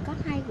rừng có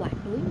hai quả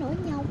núi nối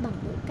nhau bằng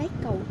một cái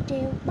cầu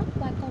treo bắc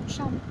qua con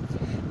sông.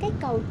 Cái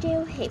cầu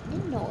treo hẹp đến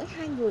nỗi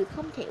hai người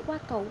không thể qua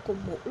cầu cùng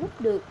một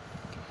lúc được.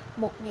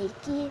 Một ngày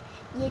kia,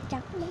 dê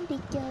trắng muốn đi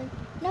chơi.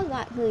 Nó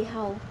gọi người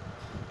hầu: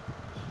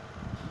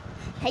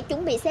 "Hãy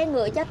chuẩn bị xe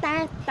ngựa cho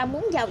ta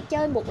muốn dạo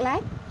chơi một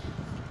lát."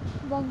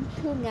 "Vâng,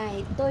 thưa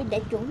ngài, tôi đã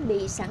chuẩn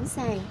bị sẵn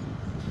sàng."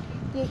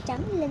 Dê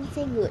trắng lên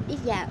xe ngựa đi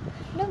dạo.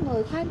 Nó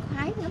ngồi khoan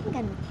khoái ngắm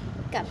cảnh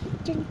cảnh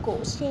trên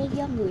cổ xe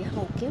do người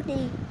hầu kéo đi.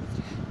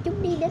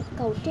 Chúng đi đến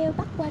cầu treo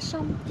bắc qua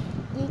sông.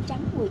 Dê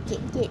trắng ngồi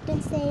chễm chệ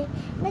trên xe.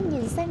 Nó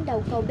nhìn sang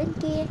đầu cầu bên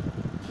kia.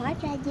 Hóa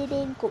ra dê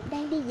đen cũng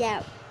đang đi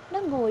dạo. Nó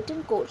ngồi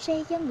trên cổ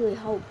xe do người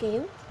hầu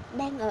kéo,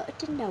 đang ở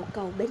trên đầu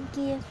cầu bên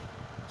kia.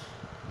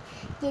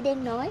 Dê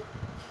đen nói: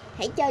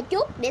 "Hãy chờ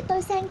chút, để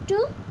tôi sang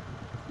trước."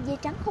 Dê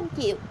trắng không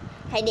chịu: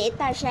 "Hãy để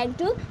ta sang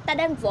trước, ta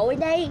đang vội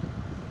đây."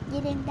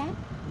 Dê đen đáp: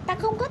 "Ta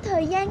không có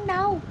thời gian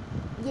đâu."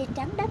 Dê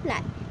trắng đáp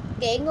lại: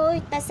 "Kệ ngươi,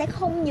 ta sẽ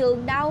không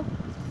nhường đâu."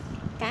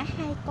 Cả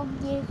hai con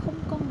dê không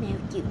con nào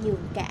chịu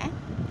nhường cả.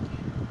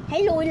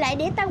 "Hãy lùi lại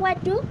để ta qua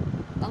trước,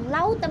 còn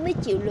lâu ta mới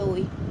chịu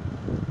lùi."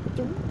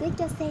 Chúng cứ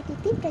cho xe đi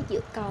tiếp ra giữa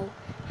cầu.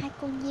 Hai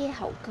con dê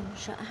hậu cần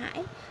sợ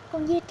hãi.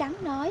 Con dê trắng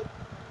nói: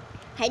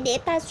 "Hãy để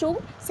ta xuống,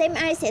 xem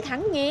ai sẽ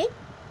thắng nhé."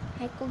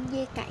 Hai con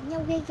dê cãi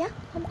nhau gay gắt,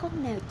 không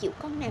con nào chịu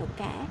con nào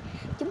cả.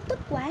 Chúng tức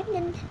quá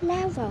nên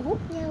lao vào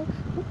hút nhau,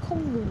 hút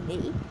không ngừng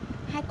nghỉ.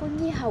 Hai con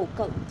dê hầu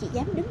cận chỉ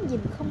dám đứng nhìn,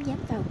 không dám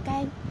vào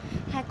can.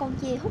 Hai con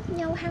dê hút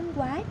nhau hăng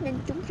quá nên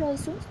chúng rơi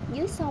xuống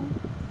dưới sông.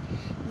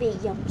 Vì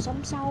dòng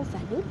sông sâu và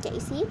nước chảy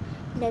xiết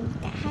nên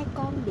cả hai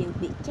con đều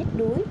bị chết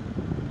đuối.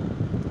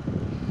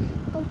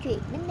 Câu chuyện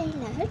đến đây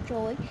là hết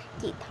rồi.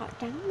 Chị Thỏ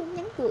Trắng muốn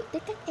nhắn gửi tới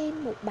các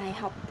em một bài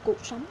học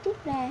cuộc sống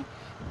rút ra: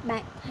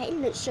 bạn hãy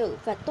lịch sự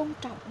và tôn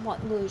trọng mọi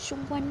người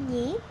xung quanh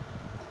nhé.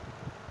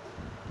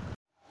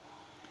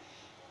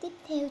 Tiếp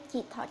theo,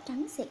 chị Thỏ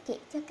Trắng sẽ kể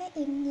cho các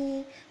em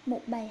nghe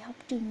một bài học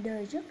truyền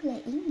đời rất là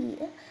ý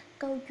nghĩa.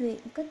 Câu chuyện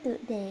có tựa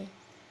đề: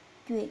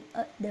 chuyện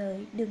ở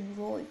đời đừng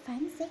vội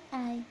phán xét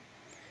ai.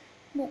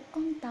 Một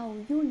con tàu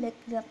du lịch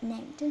gặp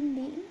nạn trên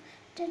biển.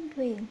 Trên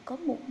thuyền có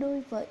một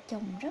đôi vợ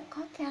chồng rất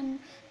khó khăn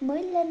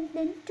mới lên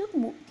đến trước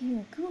một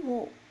thuyền cứu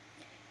hộ.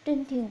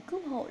 Trên thuyền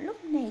cứu hộ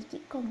lúc này chỉ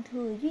còn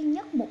thừa duy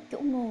nhất một chỗ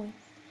ngồi.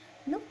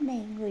 Lúc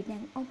này người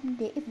đàn ông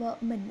để vợ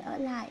mình ở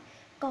lại,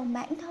 còn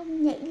bản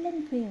thân nhảy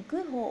lên thuyền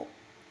cứu hộ.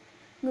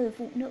 Người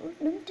phụ nữ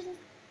đứng trên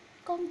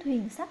con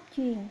thuyền sắp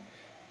chìm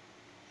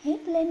hét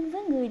lên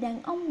với người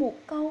đàn ông một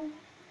câu.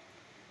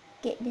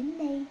 Kể đến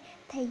đây,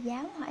 thầy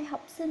giáo hỏi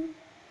học sinh: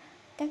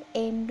 các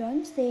em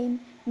đoán xem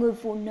người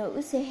phụ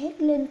nữ sẽ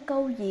hét lên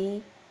câu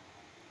gì?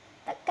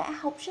 Tất cả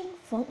học sinh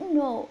phẫn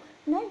nộ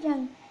nói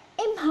rằng: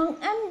 em hận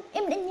anh,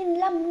 em đã nhìn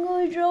lầm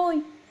người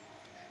rồi.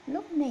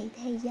 Lúc này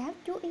thầy giáo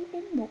chú ý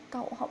đến một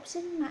cậu học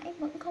sinh mãi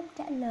vẫn không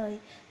trả lời,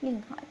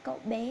 liền hỏi cậu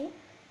bé.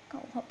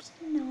 Cậu học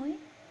sinh nói: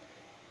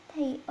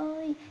 thầy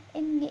ơi,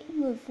 em nghĩ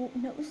người phụ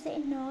nữ sẽ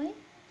nói: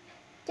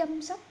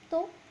 chăm sóc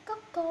tốt các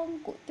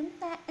con của chúng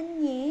ta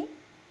anh nhé.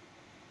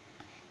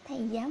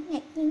 Thầy giáo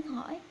ngạc nhiên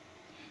hỏi: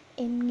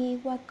 em nghe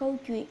qua câu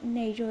chuyện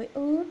này rồi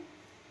ư?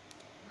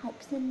 Học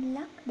sinh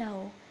lắc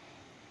đầu: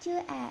 chưa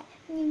ạ,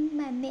 nhưng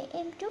mà mẹ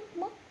em trước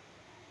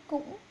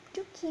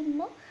khi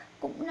mất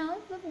cũng nói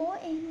với bố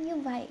em như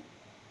vậy.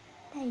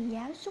 Thầy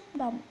giáo xúc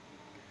động: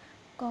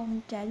 con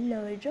trả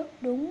lời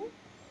rất đúng.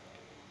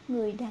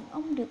 Người đàn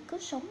ông được cứu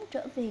sống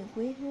trở về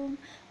quê hương,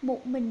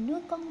 một mình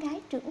nuôi con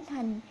gái trưởng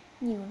thành.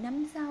 Nhiều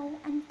năm sau,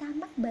 anh ta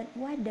mắc bệnh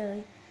qua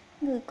đời.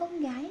 Người con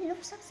gái lúc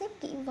sắp xếp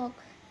kỷ vật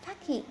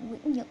phát hiện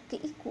quyển nhật ký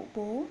của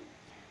bố.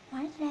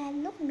 Hóa ra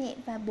lúc mẹ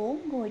và bố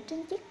ngồi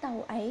trên chiếc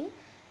tàu ấy,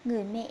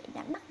 người mẹ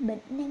đã mắc bệnh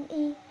nan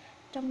y.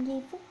 Trong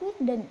giây phút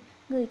quyết định,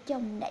 người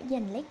chồng đã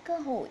giành lấy cơ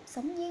hội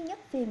sống duy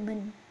nhất về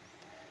mình.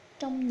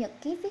 Trong nhật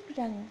ký viết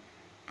rằng: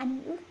 anh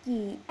ước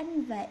gì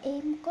anh và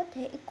em có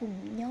thể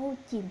cùng nhau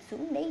chìm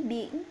xuống đáy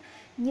biển,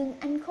 nhưng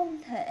anh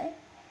không thể.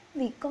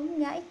 Vì con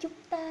gái chúng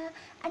ta,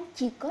 anh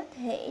chỉ có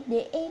thể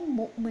để em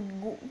một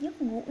mình ngủ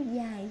giấc ngủ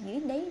dài dưới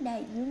đáy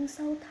đại dương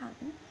sâu thẳm.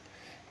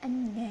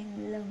 Anh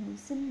ngàn lần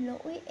xin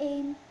lỗi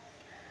em.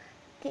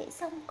 Kể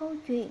xong câu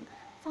chuyện,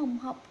 phòng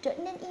học trở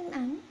nên im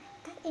ắng.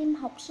 Các em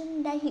học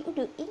sinh đã hiểu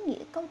được ý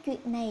nghĩa câu chuyện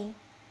này.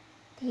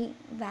 Thiện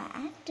và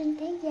ác trên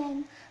thế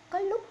gian có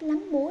lúc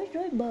lắm bối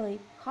rối bời,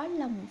 khó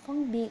lòng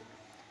phân biệt.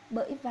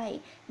 Bởi vậy,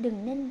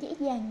 đừng nên dễ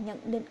dàng nhận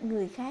định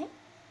người khác.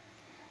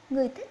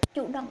 Người thích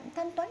chủ động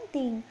thanh toán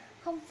tiền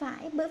không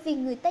phải bởi vì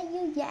người ta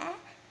dư dả,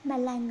 mà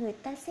là người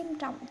ta xem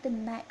trọng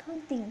tình bạc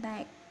hơn tiền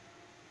bạc.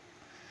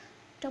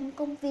 Trong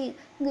công việc,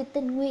 người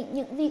tình nguyện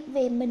nhận việc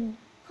về mình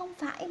không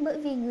phải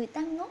bởi vì người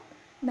ta ngốc,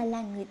 mà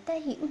là người ta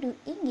hiểu được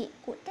ý nghĩa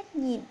của trách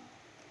nhiệm.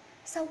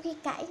 Sau khi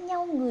cãi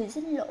nhau, người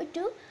xin lỗi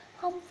trước,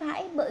 không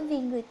phải bởi vì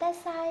người ta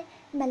sai,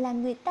 mà là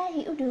người ta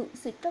hiểu được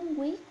sự trân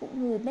quý của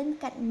người bên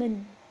cạnh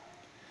mình.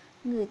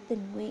 Người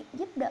tình nguyện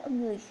giúp đỡ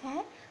người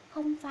khác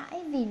không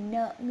phải vì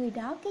nợ người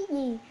đó cái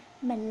gì,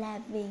 mà là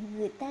vì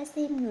người ta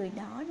xem người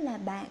đó là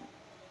bạn.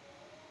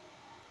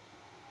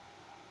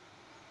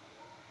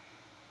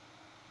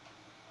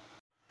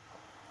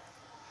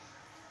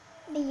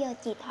 Bây giờ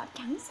chị Thỏ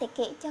Trắng sẽ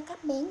kể cho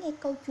các bé nghe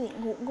câu chuyện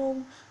ngụ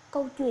ngôn,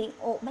 câu chuyện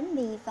ổ bánh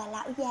mì và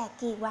lão già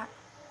kỳ quặc.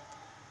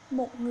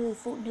 Một người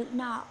phụ nữ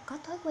nọ có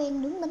thói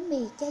quen nướng bánh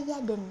mì cho gia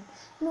đình,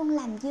 luôn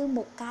làm dư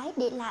một cái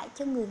để lại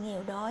cho người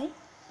nghèo đói.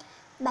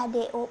 Bà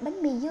để ổ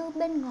bánh mì dư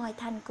bên ngoài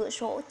thành cửa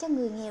sổ cho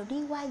người nghèo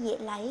đi qua dễ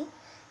lấy.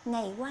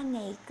 Ngày qua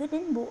ngày, cứ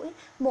đến buổi,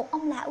 một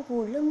ông lão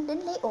gù lưng đến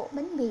lấy ổ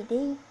bánh mì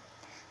đi.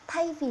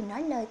 Thay vì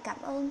nói lời cảm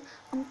ơn,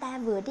 ông ta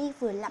vừa đi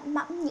vừa lẩm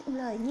bẩm những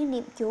lời như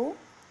niệm chú.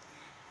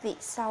 Việc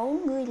xấu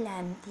ngươi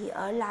làm thì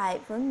ở lại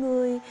với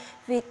ngươi,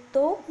 việc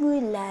tốt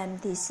ngươi làm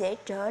thì sẽ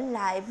trở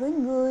lại với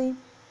ngươi.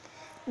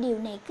 Điều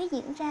này cứ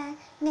diễn ra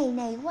ngày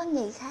này qua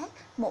ngày khác,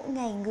 mỗi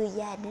ngày người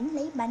già đến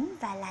lấy bánh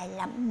và lại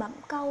lẩm bẩm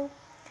câu: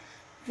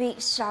 việc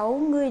xấu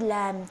ngươi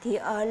làm thì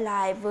ở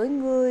lại với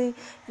ngươi,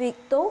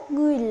 việc tốt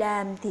ngươi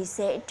làm thì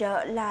sẽ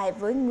trở lại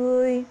với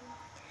ngươi.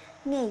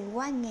 Ngày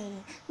qua ngày,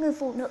 người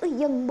phụ nữ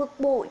dần bực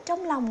bội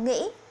trong lòng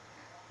nghĩ: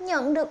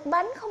 nhận được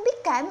bánh không biết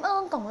cảm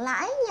ơn còn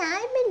lải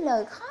nhải mấy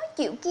lời khó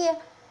chịu kia,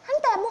 hắn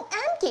ta muốn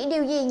ám chỉ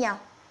điều gì nhỉ?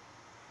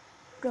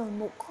 Rồi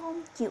một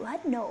hôm chịu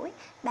hết nổi,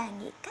 bà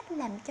nghĩ cách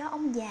làm cho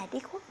ông già đi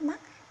khuất mắt.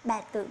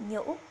 Bà tự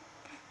nhủ: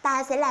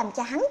 ta sẽ làm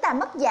cho hắn ta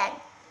mất dạng.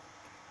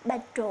 Bà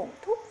trộn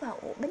thuốc vào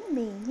ổ bánh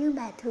mì như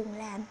bà thường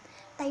làm,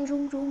 tay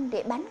run run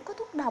để bánh có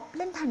thuốc độc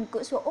lên thành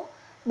cửa sổ.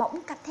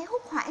 Bỗng cảm thấy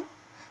hốt hoảng: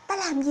 ta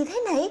làm gì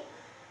thế này?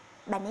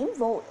 Bà ném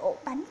vội ổ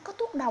bánh có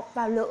thuốc độc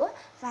vào lửa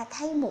và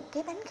thay một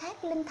cái bánh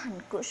khác lên thành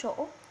cửa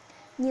sổ.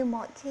 Như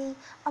mọi khi,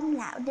 ông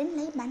lão đến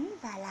lấy bánh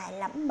và lại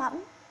lẩm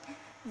bẩm: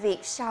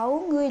 việc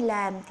xấu ngươi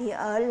làm thì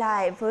ở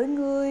lại với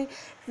ngươi,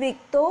 việc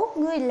tốt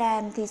ngươi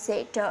làm thì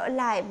sẽ trở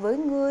lại với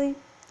ngươi.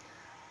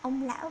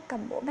 Ông lão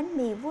cầm ổ bánh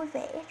mì vui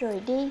vẻ rời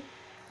đi.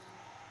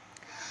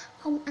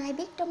 Không ai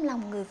biết trong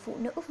lòng người phụ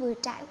nữ vừa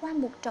trải qua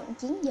một trận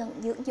chiến giận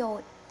dữ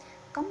dội.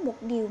 Có một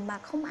điều mà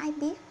không ai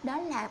biết, đó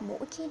là mỗi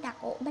khi đặt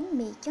ổ bánh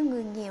mì cho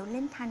người nghèo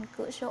lên thành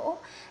cửa sổ,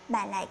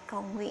 bà lại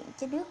cầu nguyện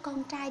cho đứa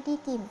con trai đi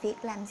tìm việc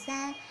làm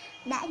xa.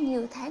 Đã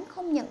nhiều tháng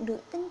không nhận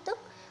được tin tức,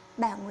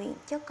 bà nguyện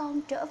cho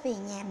con trở về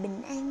nhà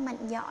bình an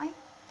mạnh giỏi.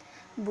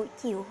 Buổi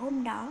chiều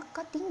hôm đó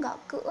có tiếng gõ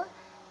cửa.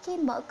 Khi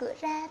mở cửa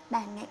ra,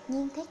 bà ngạc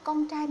nhiên thấy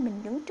con trai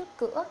mình đứng trước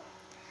cửa.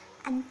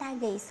 Anh ta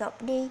gầy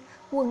sọp đi,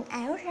 quần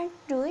áo rách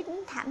rưới đến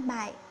thảm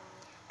bại.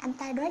 Anh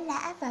ta đói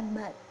lả và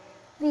mệt.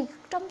 Vì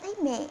trông thấy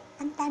mẹ,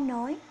 anh ta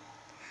nói: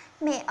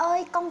 mẹ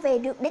ơi, con về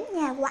được đến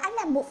nhà quả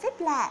là một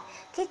phép lạ.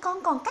 Khi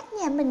con còn cách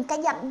nhà mình cả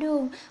dặm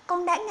đường,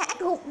 con đã ngã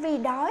gục vì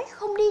đói,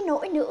 không đi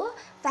nổi nữa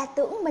và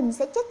tưởng mình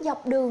sẽ chết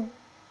dọc đường.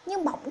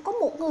 Nhưng bỗng có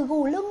một người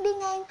gù lưng đi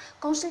ngang,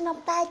 con xin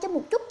ông ta cho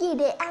một chút gì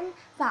để ăn,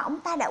 và ông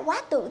ta đã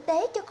quá tử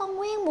tế cho con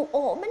nguyên một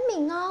ổ bánh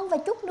mì ngon và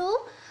chút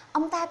nước.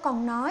 Ông ta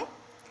còn nói: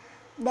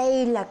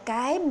 đây là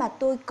cái mà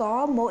tôi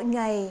có mỗi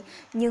ngày,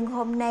 nhưng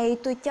hôm nay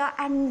tôi cho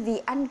anh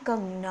vì anh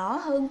cần nó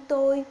hơn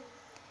tôi.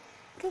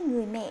 Cái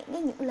người mẹ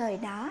nghe những lời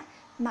đó,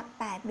 mặt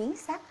bà biến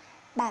sắc.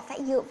 Bà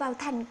phải dựa vào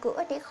thành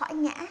cửa để khỏi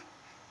ngã.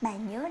 Bà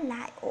nhớ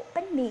lại ổ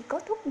bánh mì có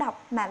thuốc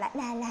độc mà bà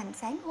đã làm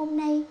sáng hôm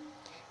nay.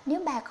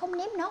 Nếu bà không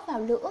ném nó vào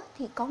lửa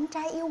thì con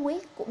trai yêu quý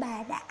của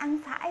bà đã ăn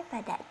phải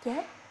và đã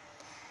chết.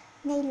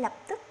 Ngay lập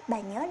tức bà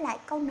nhớ lại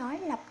câu nói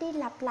lặp đi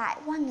lặp lại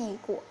qua ngày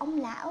của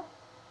ông lão.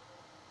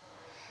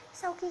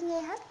 Sau khi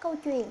nghe hết câu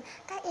chuyện,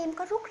 các em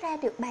có rút ra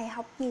được bài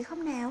học gì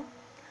không nào?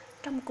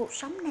 Trong cuộc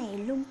sống này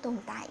luôn tồn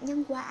tại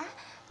nhân quả.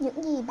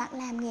 Những gì bạn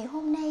làm ngày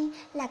hôm nay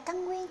là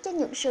căn nguyên cho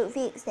những sự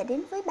việc sẽ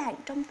đến với bạn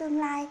trong tương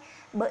lai.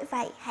 Bởi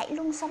vậy, hãy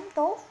luôn sống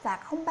tốt và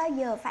không bao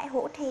giờ phải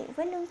hổ thẹn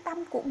với lương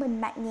tâm của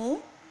mình bạn nhé.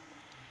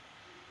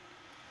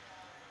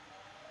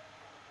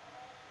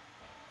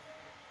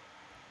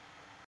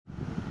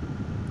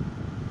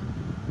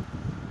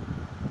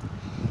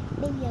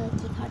 Bây giờ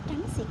chị Thỏ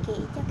Trắng sẽ kể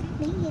cho các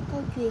bé nghe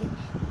câu chuyện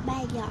Ba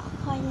giỏ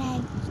khoai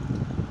lang.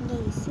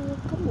 Ngày xưa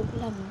có một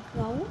lần,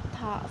 gấu,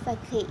 thỏ và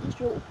khỉ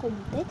rủ cùng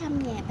tới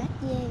thăm nhà bác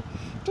dê.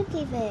 Trước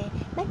khi về,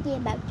 bác dê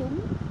bảo chúng: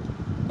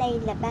 đây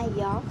là 3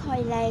 giỏ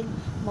khoai lang,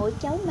 mỗi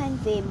cháu mang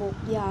về 1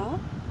 giỏ.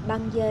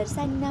 Bằng giờ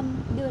sang năm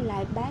đưa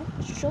lại bác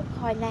số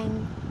khoai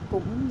lang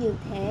cũng như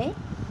thế,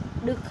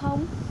 được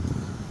không?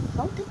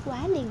 Gấu thích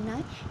quá liền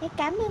nói: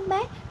 cảm ơn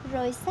bác,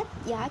 rồi xách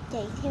giỏ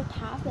chạy theo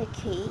thỏ và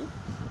khỉ.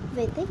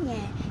 Về tới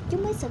nhà,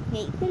 chúng mới sực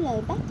nghĩ tới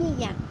lời bác dê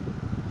dặn.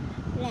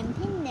 Làm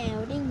thế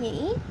nào đi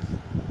nhỉ?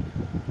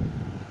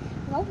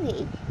 Gấu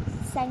nghĩ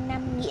sang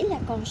năm nghĩa là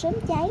còn sớm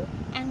cháy,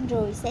 ăn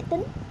rồi sẽ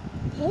tính.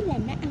 Thế là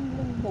nó ăn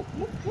luôn một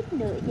lúc hết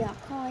nửa giỏ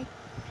khoai.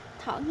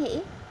 Thỏ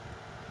nghĩ: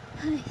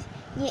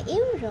 nghe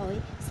yếu rồi,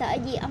 sợ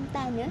gì ông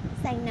ta nữa,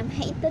 sang năm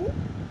hãy tính.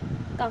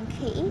 Còn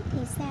khỉ thì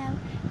sao?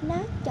 Nó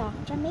chọn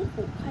ra mấy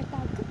củ khoai to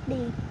cất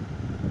đi.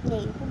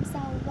 Ngày hôm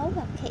sau, gấu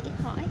gặp khỉ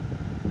hỏi: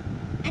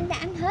 anh đã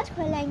ăn hết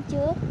khoai lang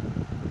chưa?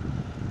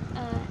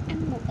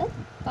 ăn một ít,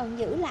 còn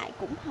giữ lại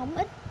cũng không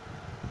ít.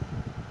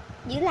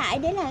 Giữ lại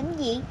để làm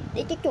gì?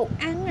 Để cho chuột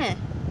ăn à?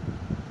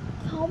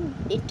 Không,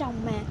 để trồng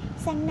mà.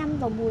 Sang năm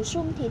vào mùa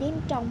xuân thì đem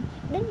trồng,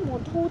 đến mùa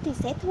thu thì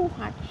sẽ thu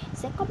hoạch.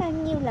 Sẽ có bao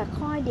nhiêu là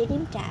khoai để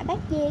đem trả bác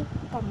dê,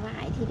 còn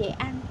lại thì để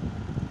ăn.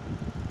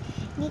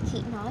 Nghe khỉ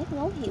nói,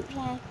 Gấu hiểu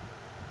ra.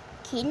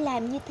 Khỉ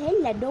làm như thế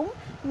là đúng.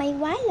 May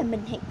quá là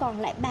mình hãy còn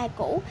lại 3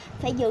 củ,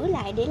 phải giữ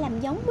lại để làm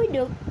giống mới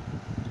được.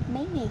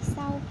 Mấy ngày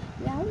sau,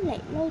 Gấu lại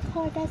lôi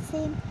khoi ra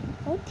xem.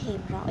 Gấu thèm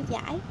rõ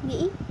dãi,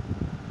 nghĩ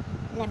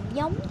làm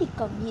giống thì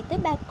cần gì tới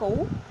 3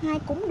 củ, 2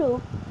 cũng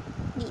được.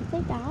 Nghĩ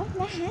tới đó,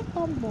 nó há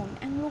to mồm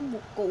ăn luôn một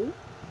củ.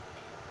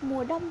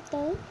 Mùa đông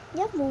tới,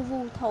 gió vù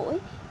vù thổi,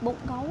 bụng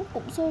Gấu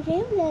cũng sôi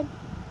réo lên.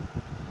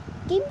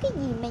 Kiếm cái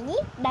gì mà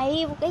nhét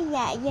đầy vào cái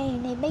dạ dày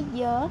này bây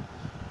giờ?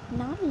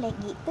 Nó lại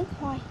nghĩ tới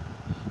khoai.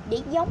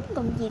 Để giống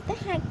cần gì tới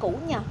 2 củ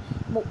nhờ,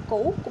 1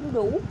 củ cũng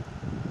đủ.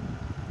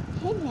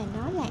 Thế là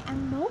nó lại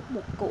ăn nốt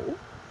 1 củ.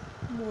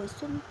 Mùa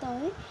xuân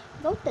tới,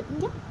 Gấu tỉnh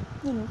giấc,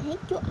 nhìn thấy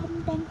chú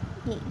ong đang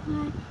nhị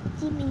hoa,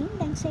 chim yến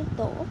đang xây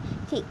tổ,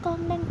 khỉ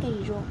con đang cày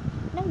ruộng.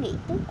 Nó nghĩ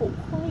tới củ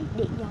khoai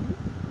để giống,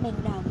 bèn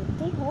đào một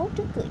cái hố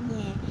trước cửa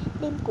nhà,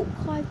 đem củ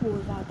khoai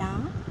vùi vào đó.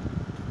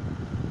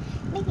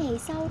 Mấy ngày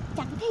sau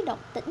chẳng thấy động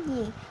tĩnh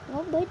gì,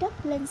 Gấu bới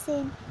đất lên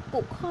xem,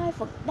 củ khoai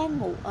vẫn đang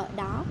ngủ ở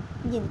đó.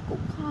 Nhìn củ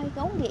khoai,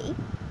 Gấu nghĩ,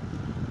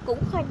 củ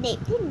khoai đẹp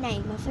thế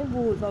này mà phải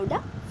vùi vào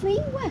đất, phí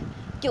quá.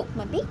 Chuột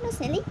mà biết nó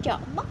sẽ lấy trộm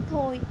mất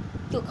thôi.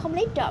 Chuột không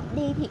lấy trộm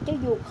đi thì cho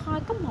dù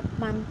khoai có mọc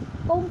mầm,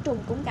 côn trùng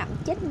cũng gặm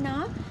chết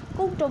nó.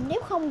 Côn trùng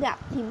nếu không gặp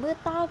thì mưa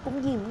to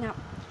cũng dìm ngập.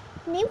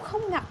 Nếu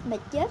không ngập mà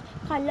chết,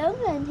 khoai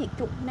lớn lên thì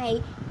chuột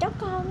này, chó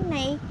con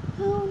này,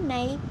 hươu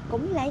này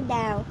cũng lại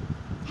đào.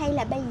 Hay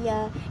là bây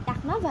giờ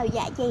đặt nó vào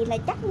dạ dày là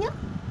chắc nhất.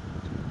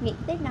 Nghĩ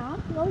tới nó,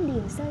 Gấu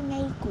liền sơi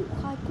ngay củ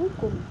khoai cuối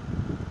cùng.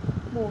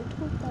 Mùa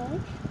thu tới,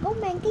 Gấu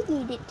mang cái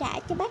gì để trả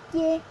cho bác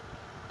dê?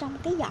 Trong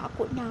cái giỏ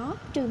của nó,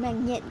 trừ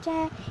màng nhện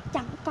ra,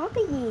 chẳng có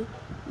cái gì.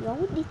 Gấu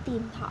đi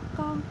tìm thỏ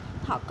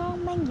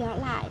con mang giỏ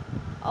lại.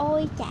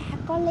 Ôi chả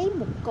có lấy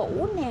một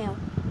củ nào.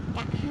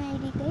 Cả hai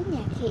đi tới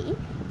nhà khỉ,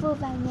 vừa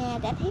vào nhà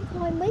đã thấy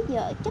khoai mới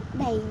dở chất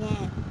đầy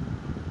nhà.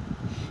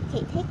 Khỉ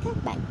thấy các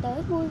bạn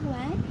tới vui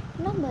quá,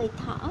 nó mời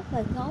thỏ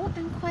và Gấu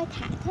ăn khoai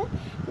thả thích,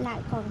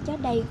 lại còn cho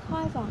đầy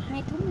khoai vào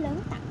 2 thúng lớn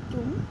tặng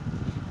chúng.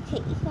 Khỉ,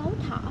 Gấu,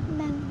 thỏ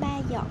mang 3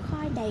 giỏ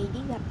khoai đầy đi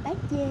gặp bác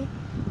dê.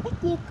 Bác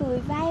dê cười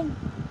vang.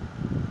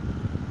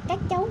 Các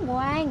cháu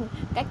ngoan,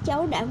 các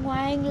cháu đã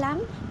ngoan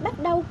lắm, bác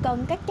đâu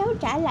cần các cháu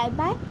trả lại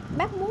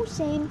bác muốn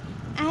xem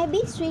ai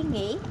biết suy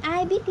nghĩ,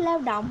 ai biết lao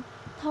động.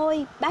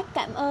 Thôi bác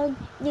cảm ơn,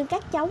 nhưng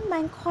các cháu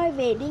mang khoai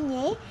về đi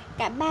nhé,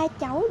 cả 3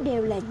 cháu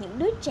đều là những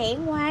đứa trẻ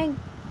ngoan.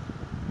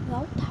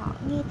 Gấu, thỏ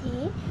nghe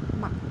thế,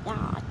 mặt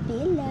đỏ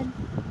tía lên.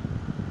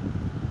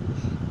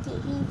 Chị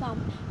hy vọng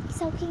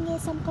sau khi nghe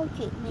xong câu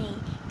chuyện này,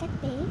 các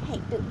bé hãy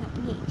tự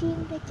ngẫm nghĩ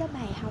riêng ra cho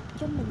bài học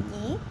cho mình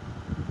nhé.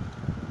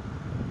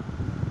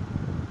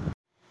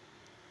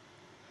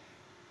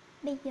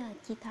 Bây giờ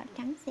chị Thỏ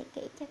Trắng sẽ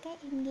kể cho các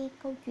em nghe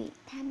câu chuyện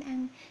tham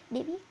ăn,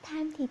 để biết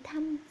tham thì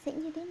thăm sẽ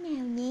như thế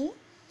nào nhé.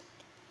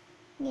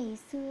 Ngày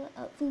xưa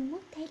ở vương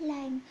quốc Thái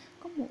Lan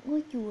có một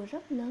ngôi chùa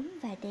rất lớn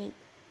và đẹp.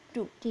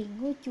 Trụ trì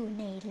ngôi chùa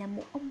này là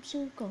một ông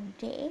sư còn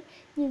trẻ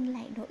nhưng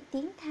lại nổi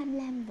tiếng tham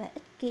lam và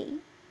ích kỷ.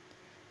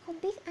 Không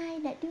biết ai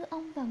đã đưa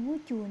ông vào ngôi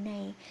chùa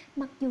này,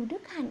 mặc dù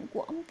đức hạnh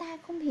của ông ta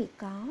không hề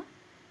có.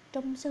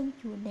 Trong sân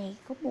chùa này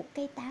có một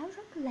cây táo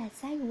rất là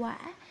sai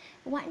quả,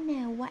 quả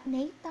nào quả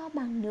nấy to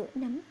bằng nửa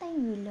nắm tay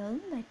người lớn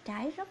và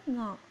trái rất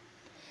ngọt.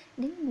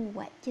 Đến mùa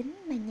quả chín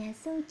mà nhà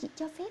sư chỉ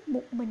cho phép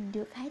một mình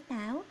được hái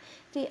táo,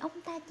 vì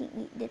ông ta chỉ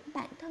nghĩ đến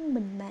bản thân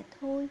mình mà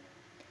thôi.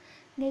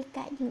 Ngay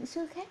cả những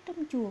sư khác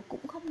trong chùa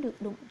cũng không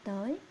được đụng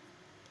tới.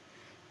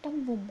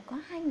 Trong vùng có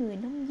 2 người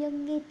nông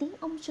dân nghe tiếng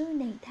ông sư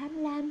này tham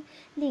lam,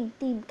 liền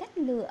tìm cách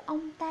lừa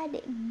ông ta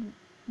để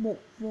một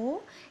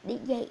vố, để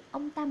dạy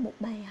ông ta một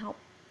bài học.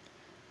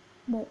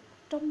 Một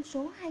trong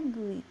số 2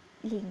 người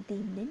liền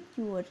tìm đến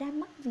chùa ra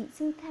mắt vị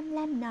sư tham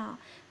lam nọ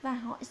và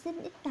hỏi xin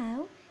ít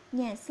táo.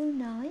 Nhà sư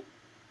nói,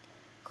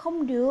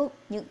 không được,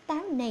 những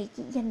táo này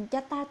chỉ dành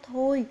cho ta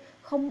thôi,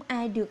 không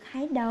ai được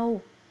hái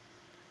đâu.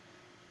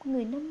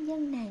 Người nông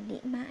dân này nỉ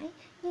mãi,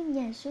 nhưng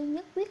nhà sư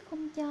nhất quyết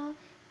không cho.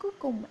 Cuối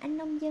cùng anh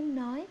nông dân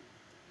nói,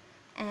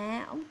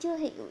 ông chưa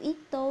hiểu ý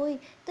tôi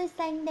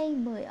sang đây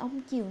mời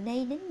ông chiều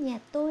nay đến nhà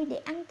tôi để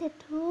ăn thịt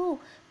hươu.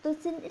 Tôi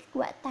xin ít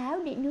quả táo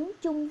để nướng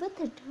chung với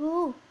thịt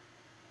hươu.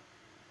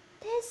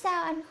 Thế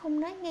sao anh không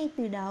nói ngay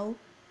từ đầu?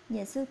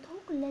 Nhà sư thốt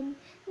lên,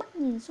 mắt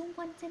nhìn xung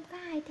quanh xem có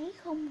ai thấy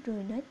không,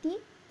 rồi nói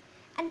tiếp,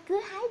 anh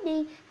cứ hái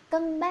đi,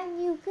 cần bao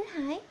nhiêu cứ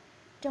hái.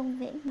 Trong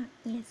vẻ mặt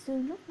nhà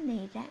sư lúc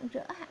này rạng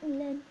rỡ hẳn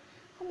lên,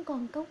 không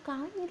còn câu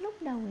có như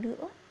lúc đầu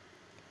nữa.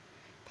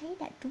 Thấy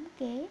đã trúng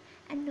kế,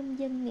 anh nông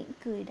dân mỉm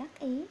cười đắc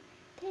ý.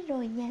 Thế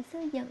rồi nhà sư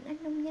dẫn anh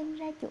nông dân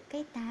ra chỗ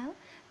cây táo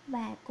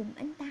và cùng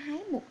anh ta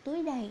hái một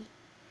túi đầy.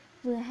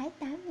 Vừa hái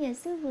táo, nhà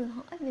sư vừa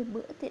hỏi về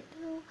bữa thịt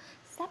hươu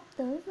sắp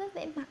tới với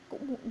vẻ mặt của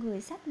một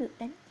người sắp được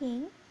đánh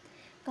chén.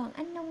 Còn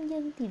anh nông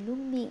dân thì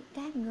luôn miệng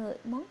ca ngợi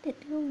món thịt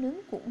hươu nướng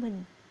của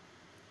mình.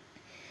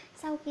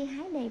 Sau khi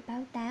hái đầy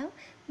bao táo,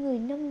 người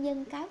nông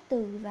dân cáo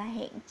từ và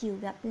hẹn chiều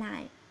gặp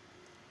lại.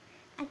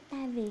 Anh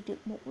ta về được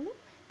một lúc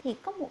thì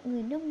có một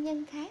người nông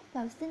dân khác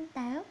vào xin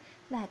táo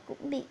và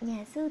cũng bị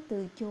nhà sư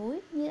từ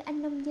chối như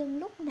anh nông dân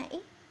lúc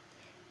nãy.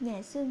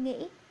 Nhà sư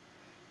nghĩ,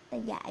 ta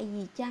dạy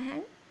gì cho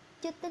hắn,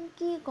 cho tên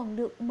kia còn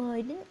được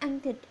mời đến ăn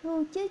thịt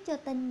hươu, chứ cho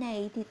tên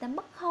này thì ta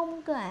mất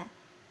hông cơ à,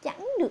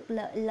 chẳng được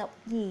lợi lộc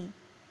gì.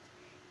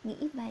 Nghĩ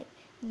vậy,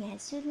 nhà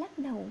sư lắc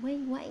đầu quay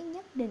quẫy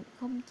nhất định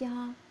không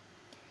cho.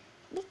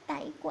 Biết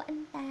tẩy của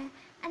anh ta,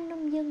 anh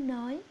nông dân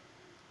nói,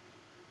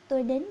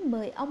 tôi đến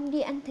mời ông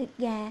đi ăn thịt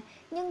gà,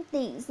 nhân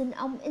tiện xin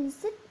ông in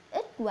xích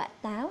ít quả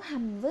táo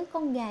hầm với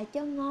con gà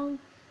cho ngon.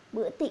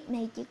 Bữa tiệc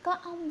này chỉ có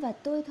ông và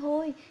tôi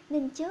thôi,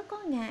 nên chớ có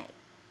ngại.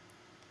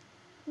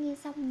 Nghe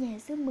xong nhà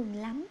sư mừng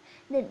lắm,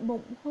 định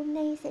bụng hôm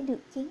nay sẽ được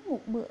chén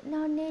một bữa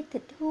no nê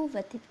thịt hươu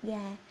và thịt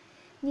gà.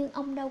 Nhưng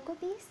ông đâu có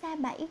biết sa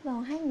bẫy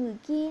vào hai người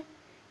kia.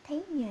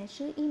 Thấy nhà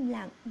sư im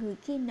lặng, người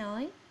kia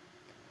nói,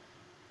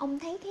 ông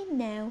thấy thế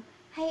nào,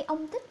 hay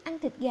ông thích ăn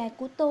thịt gà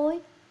của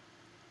tôi?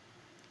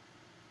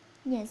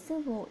 Nhà sư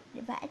vội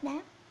vã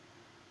đáp,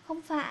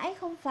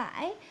 không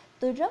phải,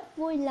 tôi rất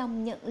vui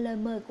lòng nhận lời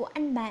mời của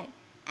anh bạn.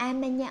 À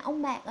mà nhà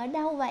ông bạn ở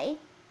đâu vậy?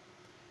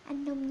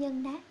 Anh nông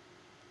dân đáp,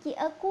 chỉ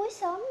ở cuối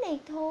xóm này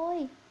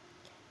thôi.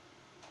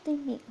 Tuy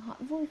miệng hỏi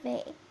vui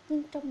vẻ,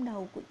 nhưng trong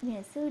đầu của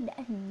nhà sư đã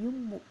hình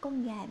dung một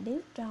con gà béo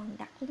tròn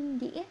đặt lên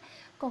đĩa,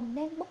 còn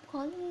đang bốc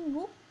khói nghi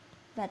ngút.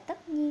 Và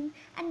tất nhiên,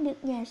 anh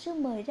được nhà sư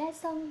mời ra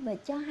sân và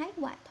cho hái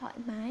quả thoải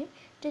mái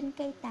trên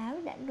cây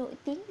táo đã nổi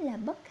tiếng là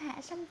bất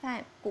khả xâm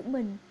phạm của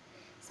mình.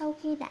 Sau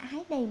khi đã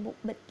hái đầy một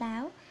bịch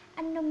táo,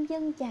 anh nông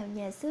dân chào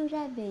nhà sư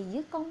ra về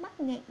dưới con mắt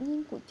ngạc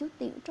nhiên của chú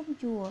tiểu trong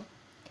chùa.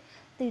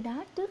 Từ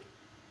đó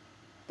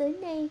tới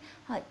nay,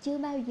 họ chưa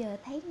bao giờ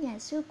thấy nhà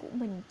sư của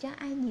mình cho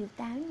ai nhiều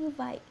táo như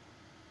vậy.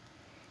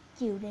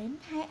 Chiều đến,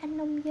 hai anh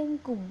nông dân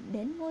cùng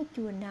đến ngôi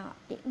chùa nọ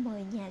để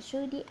mời nhà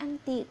sư đi ăn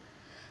tiệc.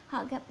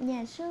 Họ gặp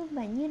nhà sư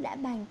và như đã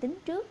bàn tính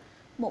trước,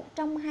 một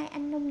trong hai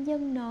anh nông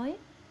dân nói,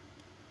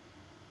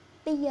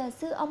 bây giờ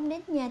sư ông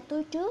đến nhà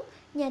tôi trước,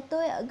 nhà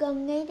tôi ở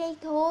gần ngay đây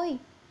thôi.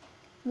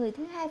 Người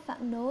thứ hai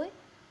phản đối,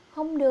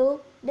 không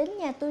được, đến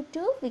nhà tôi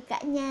trước vì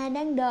cả nhà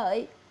đang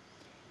đợi.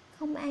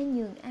 Không ai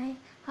nhường ai,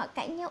 họ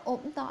cãi nhau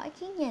ổn tỏi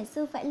khiến nhà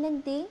sư phải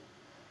lên tiếng,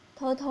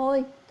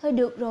 thôi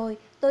được rồi,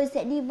 tôi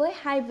sẽ đi với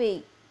hai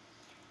vị.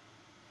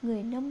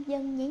 Người nông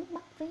dân nháy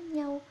mắt với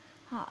nhau.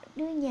 Họ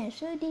đưa nhà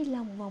sư đi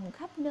lòng vòng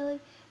khắp nơi.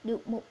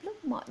 Được một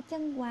lúc mỏi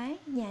chân quá,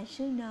 nhà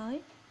sư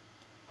nói,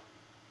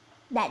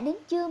 đã đến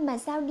chưa mà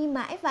sao đi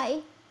mãi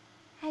vậy?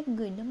 Hai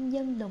người nông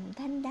dân đồng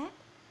thanh đáp,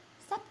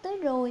 sắp tới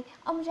rồi,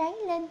 ông ráng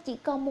lên, chỉ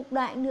còn một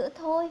đoạn nữa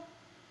thôi.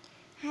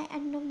 Hai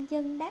anh nông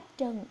dân đáp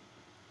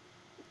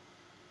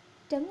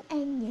trấn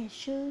an nhà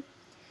sư.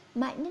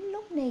 Mãi đến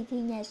lúc này thì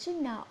nhà sư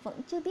nọ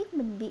vẫn chưa biết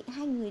mình bị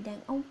hai người đàn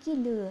ông kia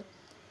lừa.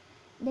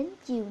 Đến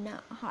chiều nọ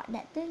họ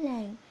đã tới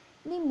làng.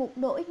 Đi một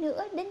đỗi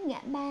nữa đến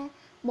ngã ba,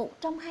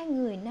 một trong hai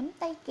người nắm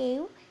tay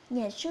kéo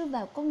nhà sư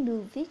vào con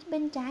đường phía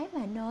bên trái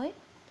và nói,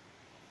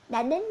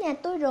 đã đến nhà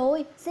tôi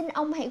rồi, xin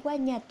ông hãy qua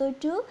nhà tôi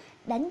trước,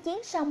 đánh chén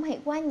xong hãy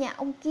qua nhà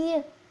ông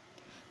kia.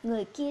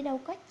 Người kia đâu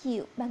có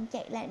chịu, bằng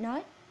chạy lại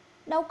nói,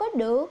 đâu có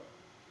được,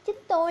 chính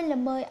tôi là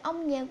mời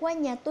ông qua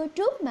nhà tôi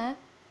trước mà.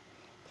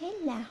 Thế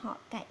là họ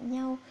cãi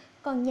nhau,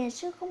 còn nhà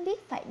sư không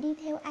biết phải đi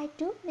theo ai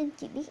trước nên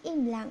chỉ biết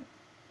im lặng.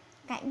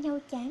 Cãi nhau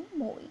chán,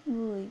 mỗi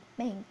người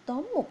bèn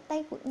tóm một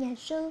tay của nhà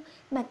sư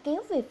mà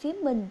kéo về phía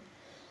mình.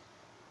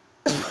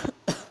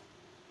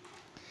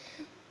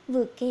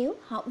 Vừa kéo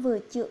họ vừa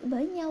chửi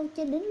bới nhau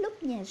cho đến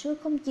lúc nhà sư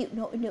không chịu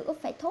nổi nữa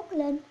phải thốt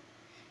lên,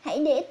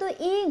 hãy để tôi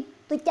yên,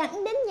 tôi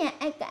chẳng đến nhà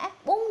ai cả,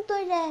 buông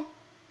tôi ra.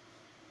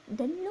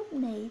 Đến lúc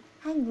này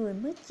hai người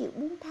mới chịu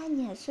buông tha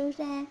nhà sư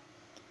ra.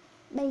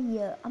 Bây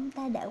giờ ông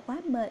ta đã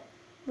quá mệt,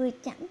 vừa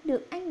chẳng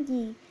được ăn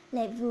gì,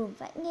 lại vừa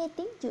phải nghe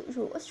tiếng chửi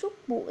rủa suốt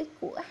buổi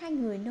của hai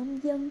người nông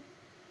dân.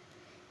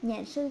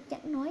 Nhà sư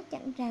chẳng nói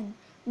chẳng rằng,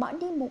 bỏ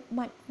đi một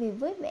mạch vì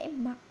với vẻ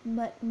mặt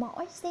mệt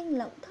mỏi xen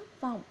lẫn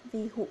thất vọng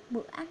vì hụt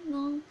bữa ăn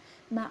ngon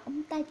mà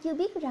ông ta chưa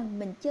biết rằng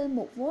mình chơi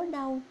một vố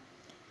đâu.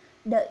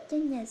 Đợi cho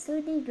nhà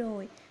sư đi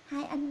rồi,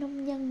 hai anh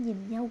nông dân nhìn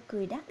nhau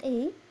cười đắc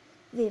ý.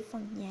 Về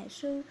phần nhà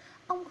sư,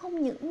 ông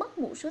không những mất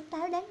một số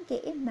táo đáng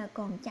kể mà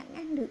còn chẳng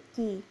ăn được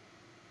gì.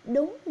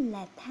 Đúng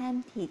là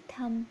tham thì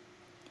thâm.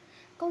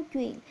 Câu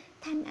chuyện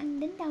tham ăn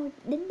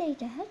đến đây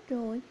đã hết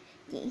rồi.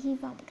 Chị hy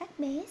vọng các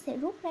bé sẽ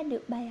rút ra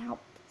được bài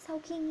học sau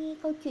khi nghe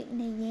câu chuyện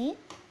này nhé.